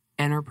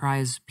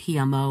enterprise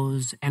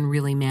PMOs and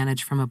really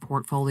manage from a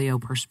portfolio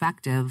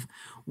perspective,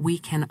 we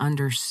can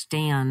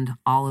understand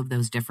all of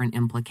those different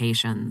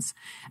implications.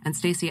 And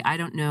Stacey, I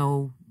don't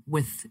know,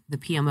 with the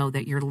PMO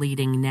that you're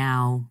leading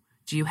now,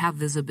 do you have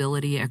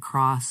visibility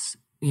across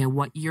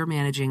what you're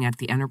managing at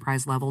the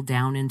enterprise level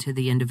down into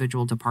the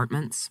individual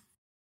departments?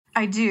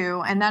 I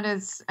do, and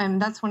that's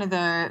one of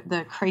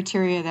the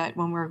criteria that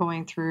when we're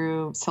going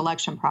through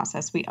selection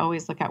process, we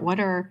always look at what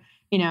are,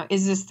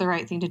 is this the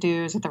right thing to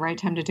do? Is it the right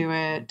time to do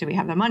it? Do we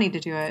have the money to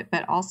do it?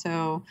 But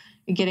also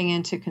getting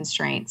into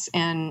constraints,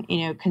 and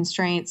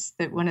constraints,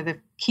 that one of the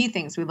key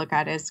things we look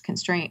at is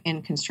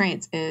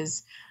constraints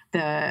is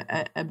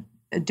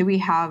do we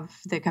have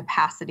the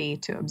capacity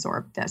to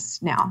absorb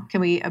this now? Can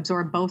we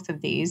absorb both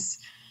of these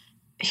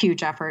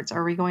huge efforts?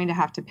 Are we going to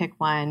have to pick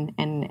one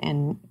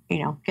and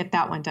get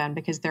that one done,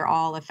 because they're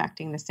all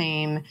affecting the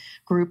same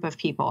group of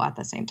people at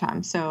the same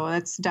time? So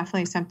that's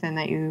definitely something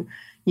that you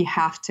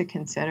have to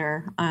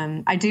consider.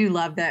 I do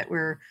love that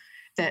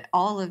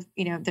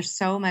there's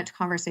so much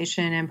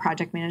conversation in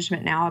project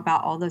management now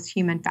about all those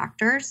human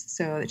factors.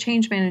 So the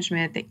change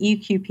management, the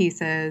EQ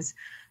pieces.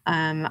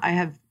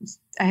 I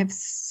have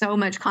so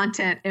much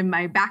content in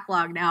my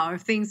backlog now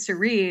of things to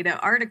read,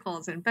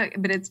 articles and books,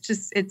 but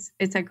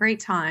it's a great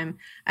time.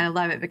 And I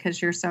love it,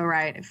 because you're so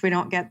right. If we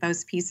don't get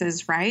those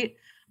pieces right,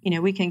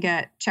 we can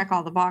check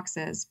all the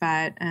boxes,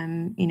 but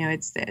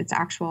it's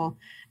actual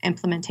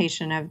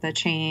implementation of the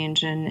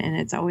change, and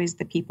it's always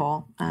the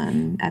people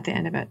at the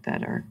end of it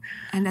that are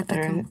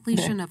the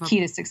key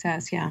to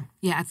success. Yeah,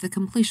 at the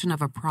completion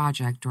of a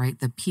project, right?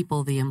 The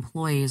people, the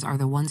employees, are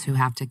the ones who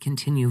have to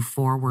continue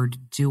forward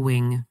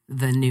doing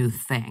the new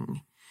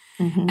thing,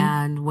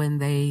 and when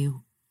they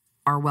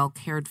are well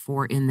cared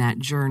for in that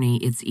journey,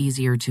 it's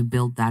easier to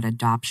build that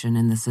adoption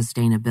and the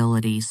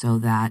sustainability, so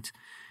that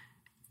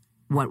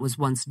what was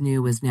once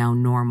new is now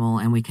normal,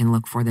 and we can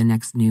look for the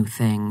next new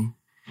thing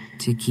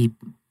to keep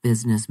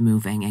business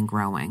moving and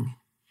growing.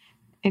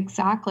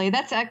 Exactly.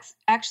 That's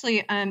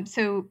actually,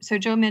 so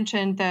Joe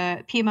mentioned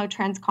the PMO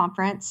Trends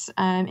Conference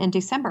in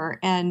December.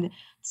 And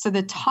so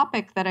the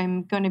topic that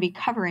I'm going to be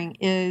covering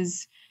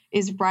is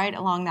right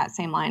along that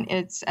same line.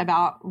 It's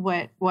about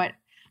what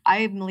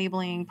I'm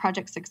labeling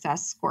project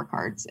success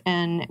scorecards.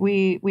 And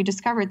we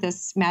discovered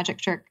this magic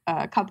trick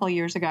a couple of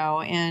years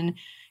ago. And,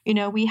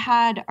 we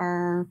had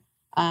our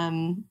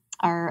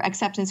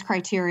acceptance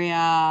criteria,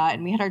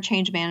 and we had our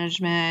change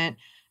management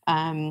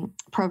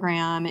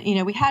program.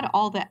 We had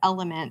all the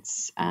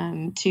elements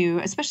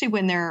especially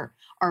when there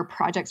are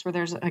projects where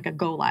there's like a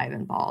go live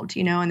involved,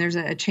 and there's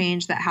a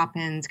change that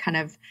happens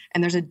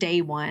and there's a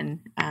day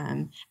one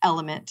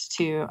element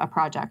to a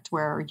project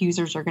where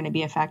users are going to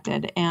be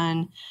affected.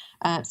 And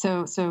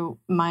so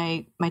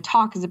my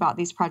talk is about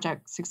these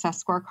project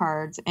success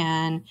scorecards,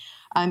 and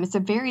it's a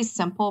very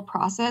simple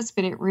process,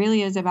 but it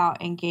really is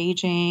about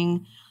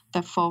engaging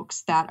the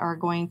folks that are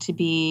going to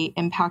be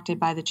impacted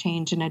by the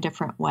change in a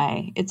different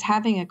way. It's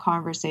having a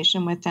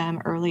conversation with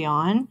them early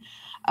on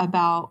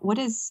about what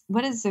is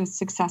a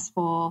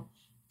successful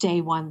day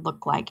one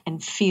look like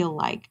and feel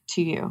like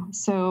to you.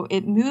 So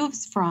it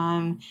moves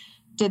from,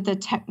 did the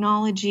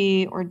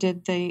technology or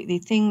did the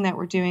thing that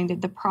we're doing,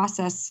 did the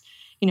process,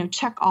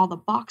 check all the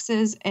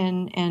boxes,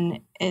 and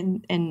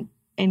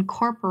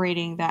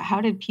incorporating that,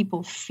 how did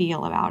people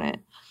feel about it?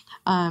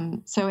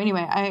 So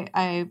anyway,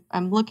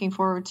 I'm looking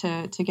forward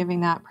to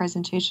giving that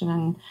presentation,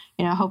 and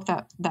I hope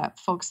that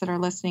folks that are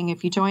listening,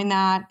 if you join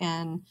that,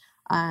 and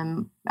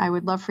I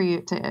would love for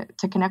you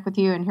to connect with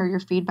you and hear your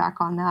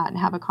feedback on that, and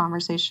have a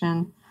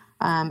conversation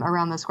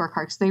around the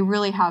scorecards. They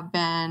really have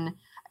been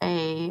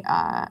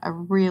a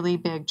really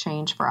big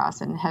change for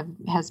us, and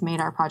has made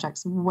our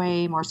projects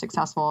way more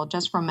successful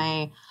just from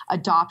a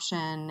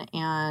adoption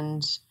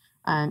and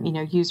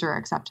user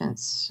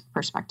acceptance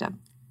perspective.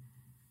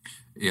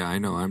 Yeah, I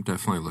know. I'm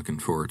definitely looking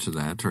forward to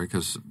that, right?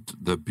 Because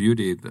the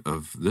beauty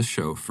of this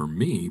show for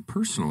me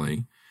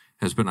personally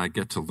has been I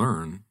get to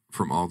learn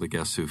from all the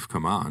guests who've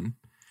come on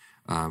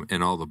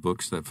and all the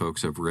books that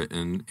folks have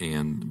written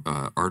and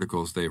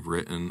articles they've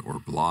written or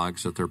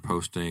blogs that they're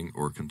posting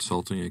or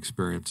consulting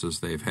experiences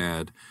they've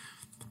had.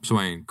 So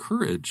I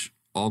encourage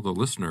all the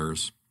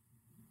listeners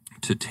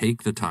to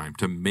take the time,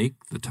 to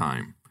make the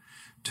time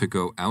to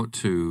go out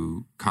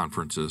to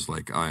conferences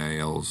like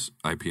IIL's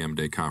IPM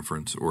Day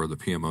Conference or the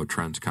PMO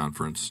Trends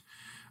Conference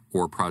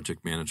or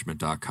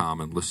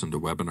projectmanagement.com and listen to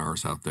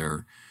webinars out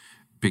there.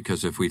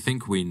 Because if we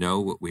think we know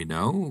what we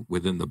know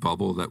within the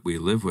bubble that we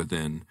live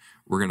within,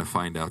 we're going to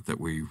find out that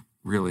we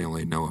really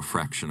only know a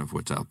fraction of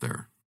what's out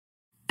there.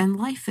 And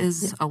life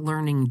is a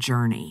learning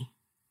journey.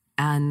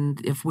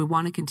 And if we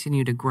want to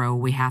continue to grow,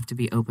 we have to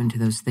be open to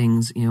those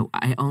things. You know,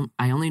 I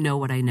only know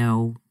what I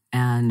know,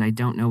 and I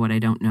don't know what I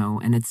don't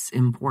know. And it's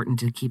important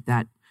to keep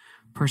that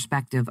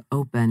perspective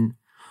open.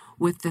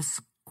 With the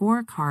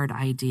scorecard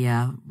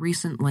idea,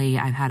 recently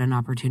I've had an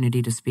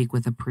opportunity to speak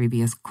with a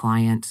previous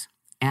client.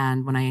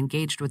 And when I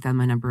engaged with them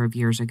a number of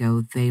years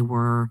ago, they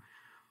were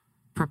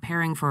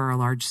preparing for a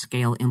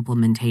large-scale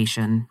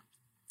implementation.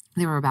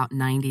 They were about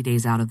 90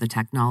 days out of the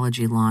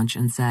technology launch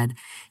and said,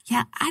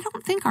 yeah, I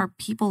don't think our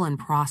people and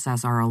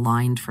process are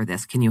aligned for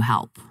this. Can you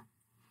help?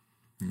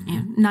 Mm-hmm. You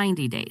know,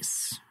 90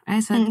 days. I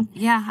said,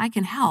 yeah, I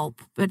can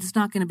help, but it's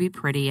not going to be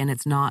pretty and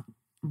it's not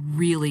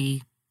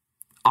really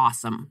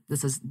awesome.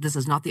 This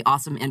is not the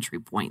awesome entry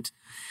point.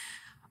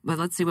 But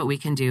let's see what we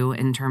can do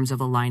in terms of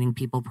aligning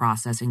people,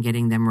 process, and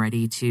getting them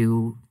ready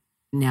to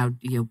now,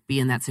 you know, be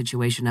in that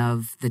situation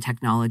of the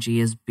technology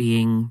is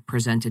being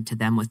presented to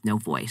them with no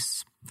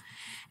voice.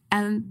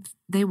 And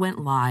they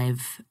went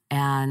live,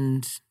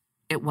 and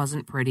it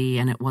wasn't pretty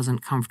and it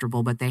wasn't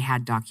comfortable, but they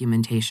had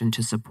documentation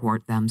to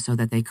support them so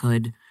that they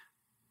could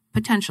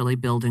potentially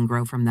build and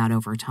grow from that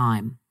over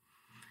time.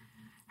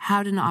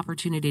 Had an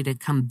opportunity to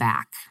come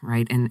back,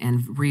 right,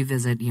 and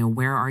revisit, you know,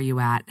 where are you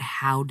at?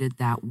 How did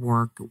that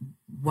work?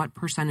 What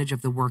percentage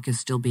of the work is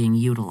still being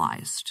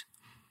utilized?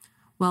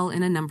 Well,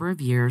 in a number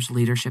of years,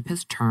 leadership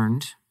has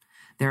turned.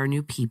 There are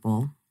new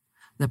people.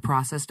 The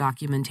process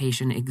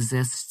documentation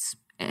exists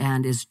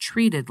and is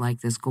treated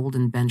like this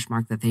golden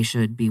benchmark that they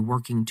should be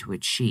working to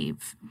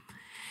achieve.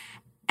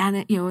 And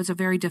it, you know, it's a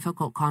very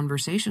difficult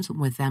conversation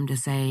with them to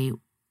say,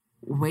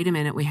 wait a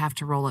minute, we have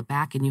to roll it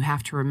back. And you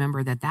have to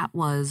remember that that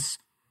was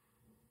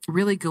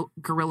really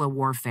guerrilla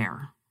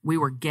warfare. We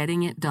were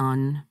getting it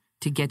done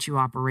to get you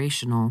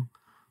operational,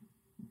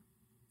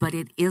 but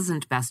it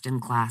isn't best in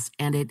class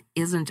and it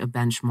isn't a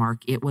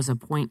benchmark. It was a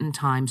point in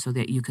time so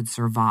that you could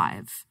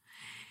survive.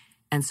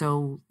 And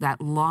so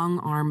that long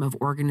arm of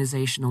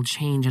organizational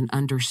change and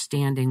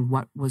understanding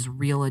what was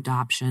real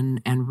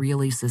adoption and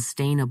really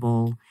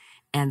sustainable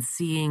and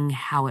seeing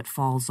how it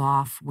falls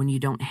off when you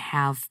don't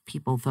have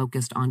people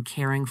focused on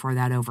caring for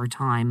that over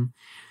time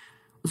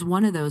was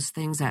one of those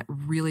things that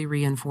really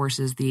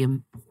reinforces the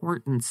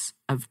importance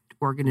of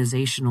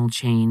organizational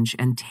change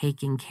and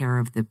taking care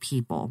of the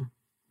people.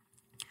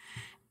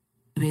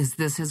 Because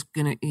this is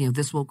going to, you know,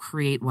 this will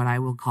create what I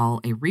will call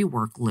a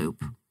rework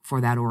loop for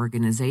that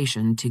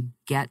organization to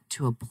get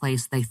to a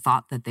place they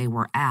thought that they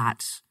were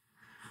at,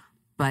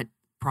 but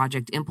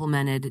project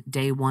implemented,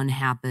 day one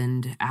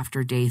happened,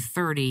 after day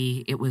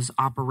 30, it was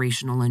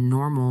operational and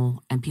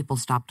normal, and people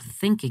stopped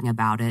thinking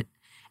about it,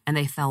 and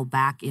they fell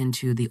back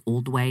into the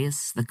old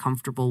ways, the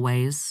comfortable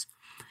ways.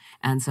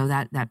 And so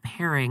that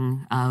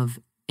pairing of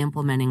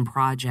implementing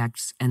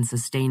projects and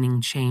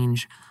sustaining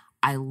change,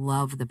 I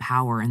love the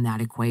power in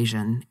that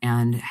equation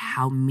and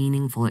how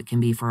meaningful it can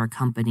be for a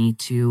company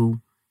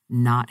to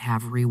not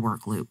have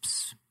rework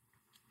loops.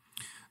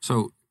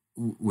 So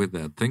with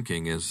that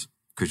thinking is,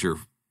 because you're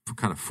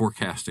kind of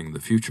forecasting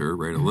the future,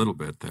 right, a little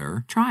bit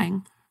there.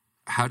 Trying.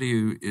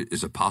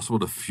 Is it possible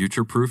to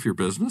future-proof your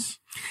business?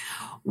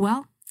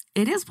 Well,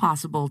 it is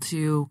possible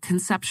to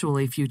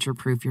conceptually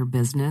future-proof your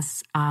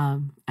business.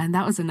 And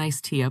that was a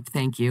nice tee-up.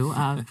 Thank you.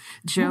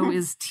 Joe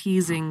is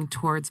teasing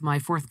towards my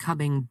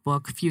forthcoming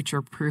book,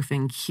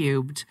 Future-Proofing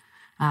Cubed,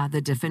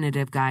 the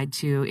definitive guide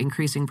to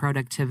increasing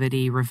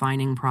productivity,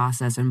 refining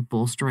process, and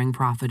bolstering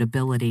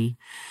profitability.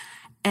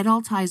 It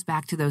all ties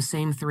back to those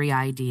same three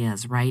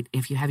ideas, right?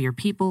 If you have your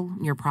people,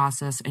 your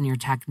process, and your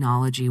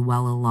technology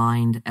well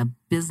aligned, a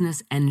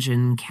business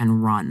engine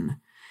can run.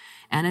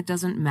 And it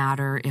doesn't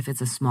matter if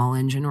it's a small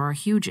engine or a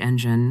huge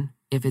engine.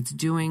 If it's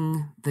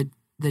doing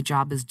the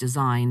job as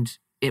designed,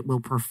 it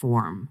will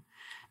perform.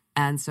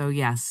 And so,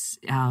 yes,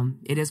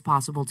 it is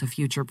possible to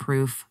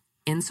future-proof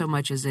in so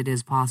much as it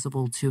is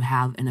possible to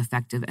have an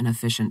effective and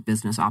efficient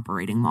business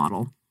operating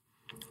model.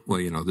 Well,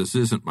 you know, this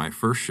isn't my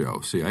first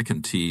show. See, I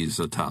can tease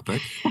a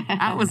topic.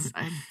 That was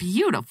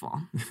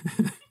beautiful.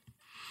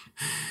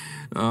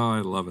 Oh, I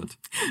love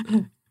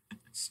it.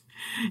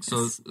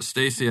 So,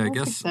 Stacey, I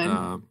guess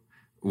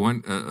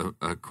one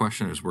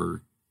question is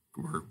we're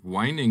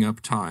winding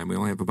up time. We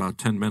only have about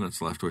 10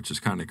 minutes left, which is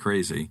kind of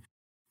crazy.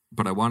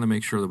 But I want to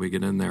make sure that we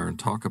get in there and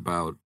talk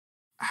about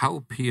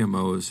how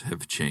PMOs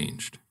have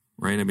changed,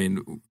 right? I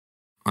mean,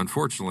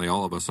 unfortunately,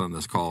 all of us on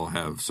this call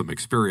have some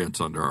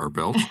experience under our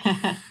belt.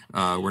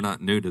 We're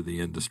not new to the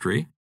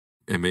industry.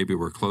 and maybe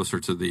we're closer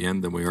to the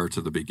end than we are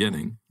to the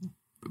beginning.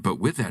 But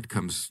with that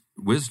comes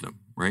wisdom,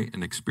 right,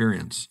 and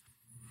experience.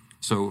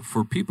 So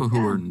for people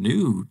who are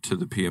new to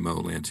the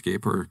PMO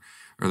landscape, or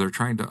they're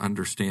trying to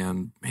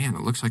understand, man,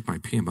 it looks like my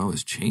PMO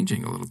is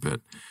changing a little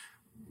bit,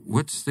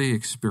 what's the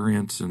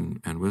experience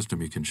and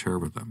wisdom you can share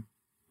with them?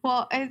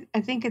 Well,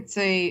 I think it's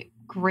a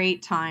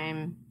great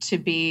time to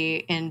be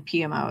in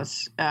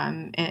PMOs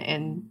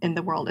in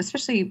the world,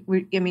 especially,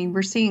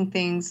 we're seeing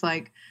things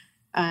like,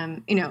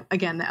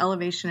 again, the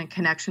elevation and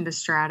connection to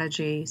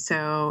strategy.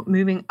 So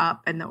moving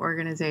up in the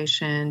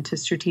organization to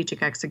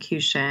strategic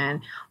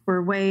execution,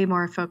 we're way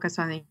more focused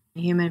on the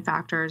human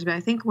factors. But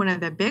I think one of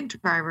the big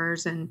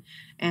drivers and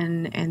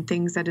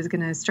things that is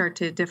going to start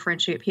to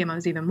differentiate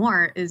PMOs even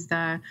more is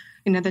the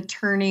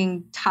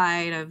turning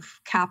tide of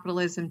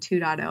capitalism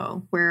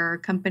 2.0, where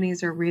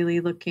companies are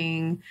really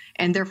looking,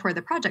 and therefore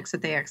the projects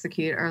that they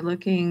execute are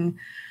looking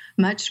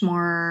much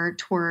more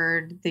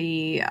toward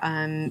the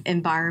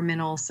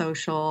environmental,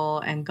 social,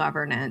 and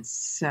governance,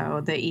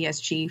 so the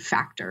ESG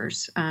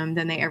factors,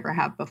 than they ever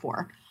have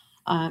before.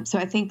 So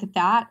I think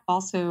that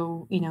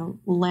also,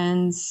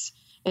 lends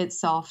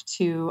itself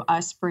to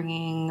us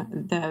bringing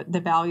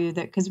the value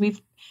that, because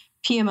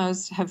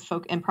PMOs have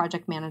and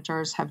project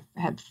managers have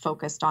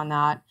focused on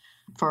that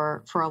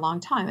for a long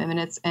time.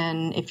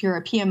 And if you're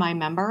a PMI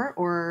member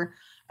or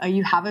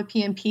you have a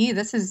PMP,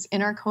 this is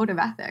in our code of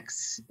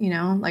ethics.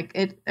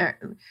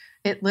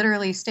 It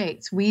literally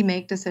states we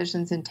make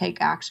decisions and take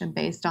action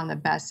based on the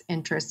best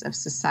interests of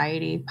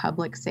society,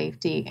 public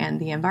safety, and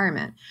the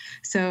environment.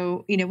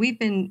 So, we've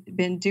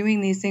been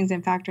doing these things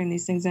and factoring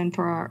these things in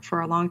for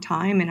a long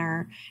time in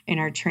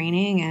our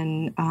training,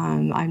 and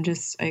I'm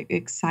just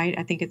excited.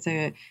 I think it's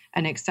an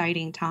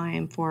exciting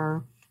time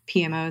for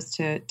PMOs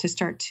to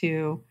start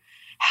to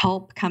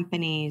help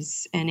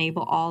companies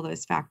enable all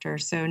those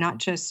factors. So not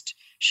just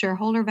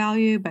shareholder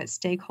value, but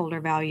stakeholder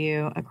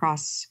value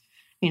across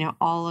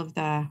all of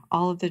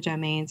the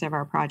domains of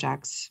our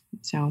projects.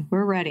 So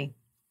we're ready.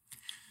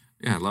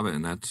 Yeah, I love it.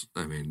 And that's,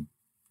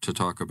 to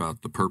talk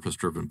about the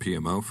purpose-driven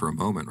PMO for a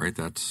moment, right?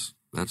 That's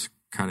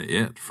kind of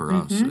it for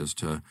us, is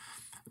to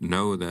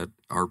know that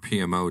our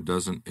PMO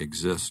doesn't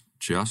exist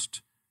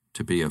just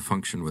to be a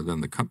function within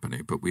the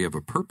company, but we have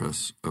a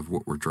purpose of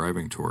what we're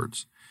driving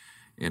towards.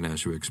 And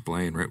as you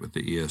explain, right, with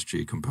the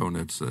ESG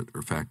components that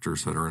are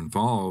factors that are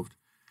involved,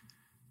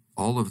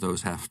 all of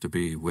those have to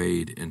be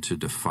weighed into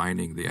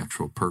defining the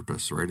actual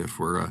purpose, right? If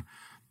we're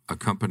a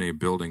company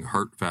building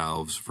heart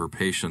valves for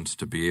patients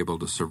to be able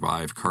to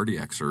survive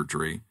cardiac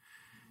surgery,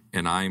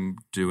 and I'm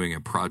doing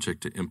a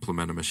project to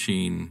implement a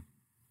machine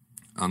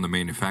on the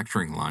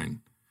manufacturing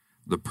line,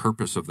 the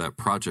purpose of that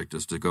project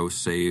is to go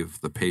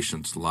save the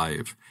patient's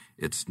life.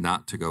 It's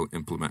not to go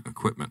implement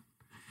equipment.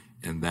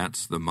 And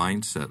that's the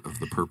mindset of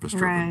the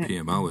purpose-driven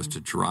PMO, is to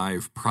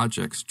drive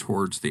projects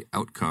towards the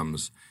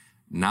outcomes,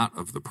 not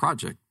of the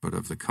project, but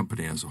of the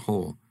company as a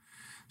whole.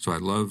 So I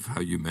love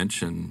how you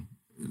mention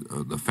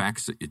the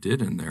facts that you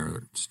did in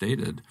there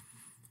stated,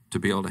 to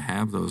be able to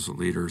have those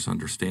leaders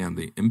understand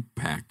the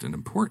impact and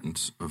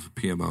importance of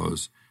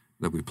PMOs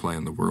that we play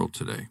in the world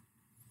today.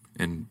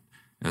 And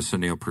as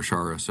Sunil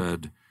Prashara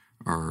said,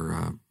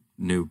 our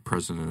new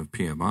president of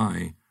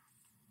PMI,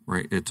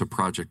 right, it's a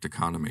project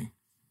economy.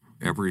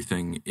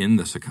 Everything in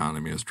this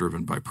economy is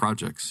driven by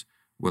projects.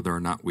 Whether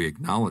or not we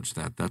acknowledge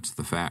that, that's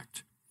the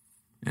fact.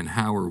 And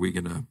how are we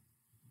going to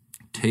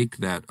take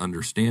that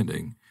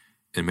understanding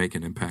and make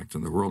an impact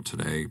in the world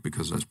today?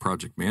 Because as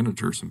project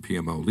managers and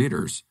PMO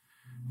leaders,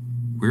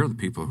 we're the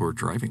people who are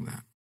driving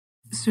that.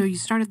 So you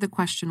started the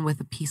question with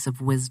a piece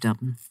of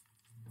wisdom.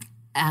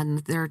 And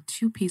there are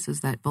two pieces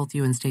that both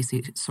you and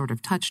Stacey sort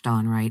of touched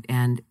on, right?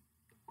 And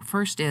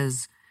first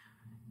is,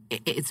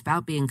 it's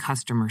about being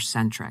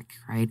customer-centric,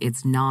 right?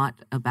 It's not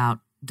about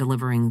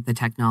delivering the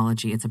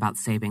technology. It's about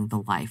saving the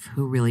life.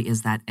 Who really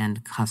is that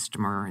end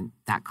customer, in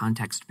that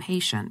context,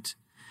 patient?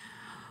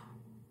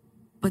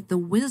 But the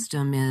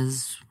wisdom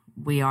is,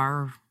 we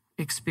are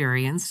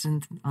experienced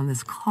on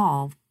this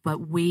call,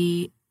 but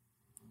we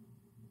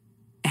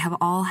have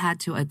all had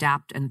to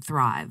adapt and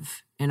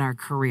thrive in our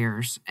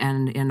careers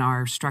and in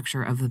our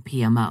structure of the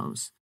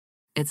PMOs.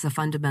 It's a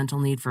fundamental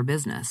need for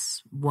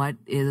business. What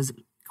is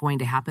going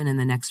to happen in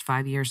the next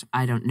 5 years,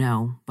 I don't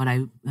know, but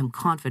I am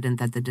confident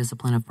that the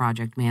discipline of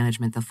project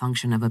management, the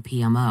function of a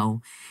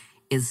PMO,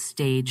 is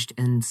staged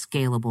and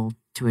scalable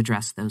to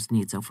address those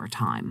needs over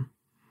time.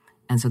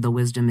 And so the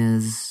wisdom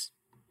is,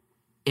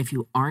 if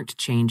you aren't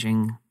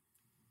changing,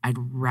 I'd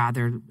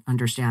rather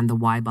understand the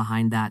why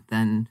behind that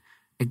than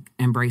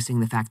embracing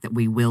the fact that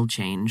we will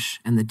change,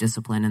 and the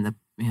discipline and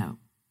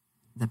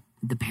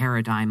the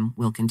paradigm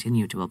will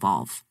continue to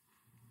evolve.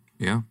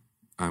 Yeah,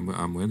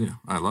 I'm with you.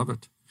 I love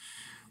it.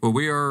 Well,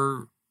 we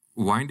are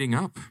winding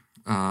up,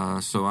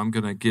 so I'm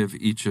going to give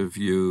each of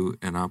you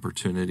an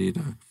opportunity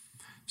to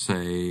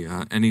say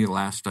any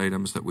last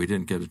items that we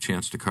didn't get a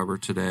chance to cover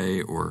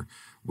today, or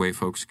way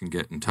folks can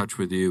get in touch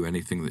with you,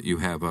 anything that you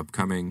have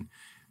upcoming.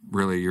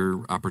 Really,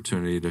 your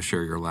opportunity to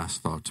share your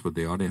last thoughts with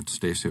the audience.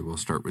 Stacey, we'll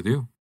start with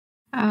you.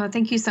 Oh,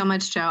 thank you so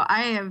much, Joe.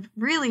 I have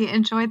really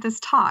enjoyed this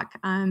talk.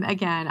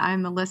 Again,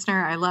 I'm a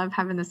listener. I love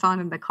having this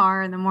on in the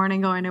car in the morning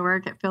going to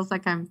work. It feels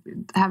like I'm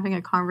having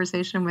a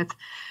conversation with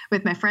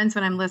my friends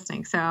when I'm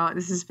listening. So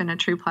this has been a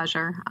true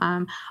pleasure.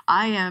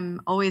 I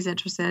am always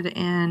interested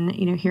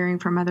in hearing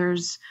from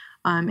others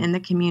in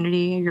the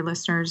community, your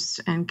listeners,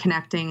 and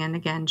connecting and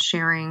again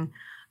sharing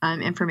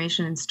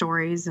information and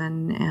stories.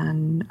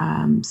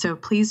 And so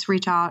please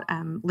reach out.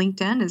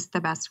 LinkedIn is the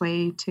best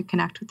way to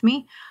connect with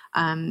me.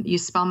 You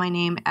spell my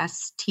name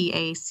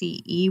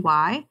Stacey,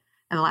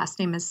 and the last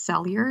name is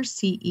Cellier,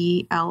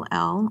 Cellier.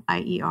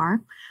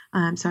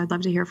 So I'd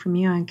love to hear from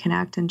you and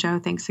connect. And Joe,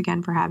 thanks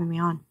again for having me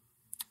on.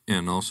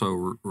 And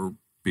also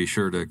be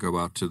sure to go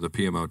out to the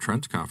PMO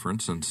Trends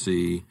Conference and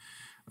see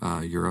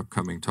your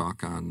upcoming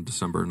talk on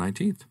December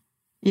 19th.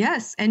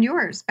 Yes, and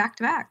yours, back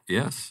to back.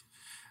 Yes.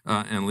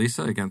 And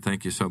Lisa, again,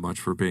 thank you so much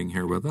for being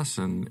here with us.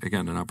 And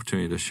again, an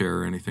opportunity to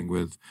share anything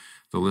with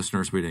the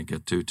listeners we didn't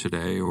get to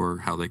today, or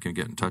how they can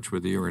get in touch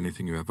with you, or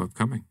anything you have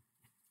upcoming.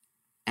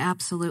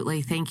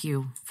 Absolutely. Thank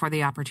you for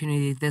the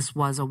opportunity. This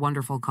was a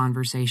wonderful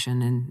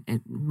conversation,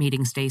 and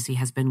meeting Stacey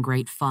has been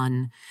great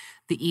fun.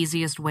 The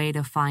easiest way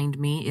to find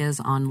me is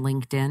on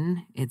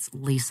LinkedIn. It's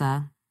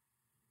Lisa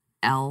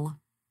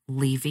L.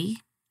 Levy.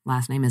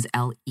 Last name is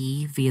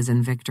L-E-V as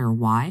in Victor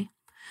Y.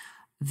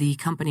 The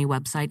company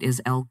website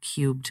is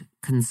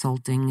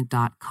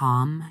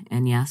LCubedconsulting.com.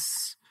 And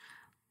yes,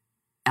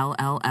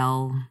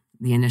 LLL,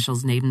 the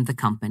initials named the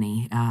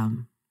company.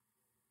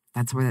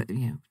 That's where,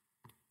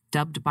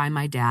 dubbed by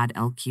my dad,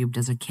 LCubed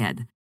as a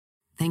kid.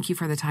 Thank you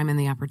for the time and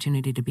the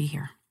opportunity to be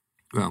here.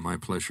 Well, my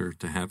pleasure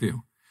to have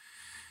you.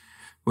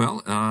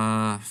 Well,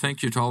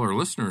 thank you to all our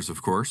listeners,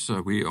 of course.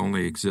 We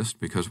only exist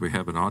because we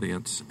have an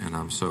audience, and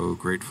I'm so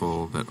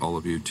grateful that all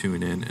of you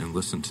tune in and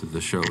listen to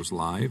the shows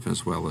live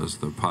as well as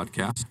the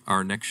podcast.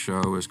 Our next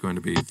show is going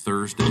to be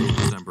Thursday,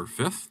 December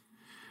 5th.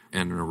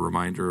 And a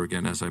reminder,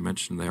 again, as I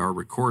mentioned, they are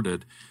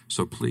recorded,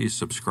 so please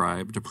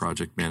subscribe to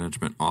Project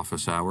Management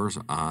Office Hours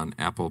on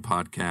Apple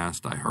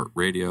Podcast,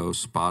 iHeartRadio,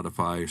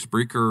 Spotify,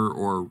 Spreaker,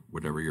 or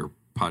whatever your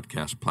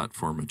podcast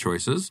platform of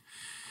choice is.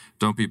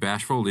 Don't be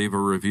bashful. Leave a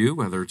review,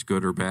 whether it's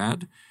good or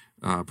bad.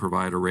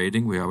 Provide a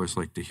rating. We always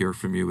like to hear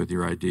from you with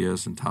your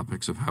ideas and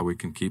topics of how we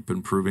can keep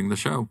improving the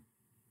show.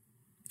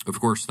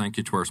 Of course, thank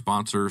you to our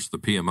sponsors, the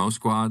PMO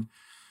Squad.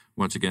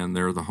 Once again,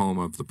 they're the home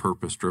of the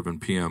purpose-driven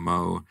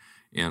PMO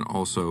and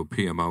also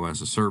PMO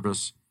as a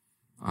service.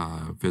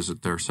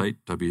 Visit their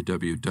site,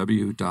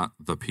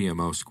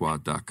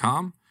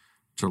 www.thepmosquad.com,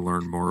 to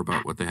learn more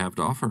about what they have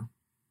to offer.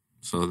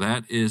 So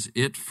that is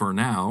it for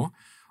now.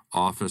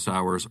 Office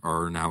hours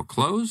are now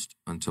closed.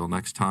 Until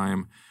next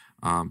time,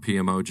 I'm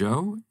PMO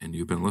Joe, and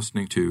you've been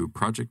listening to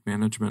Project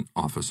Management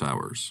Office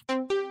Hours.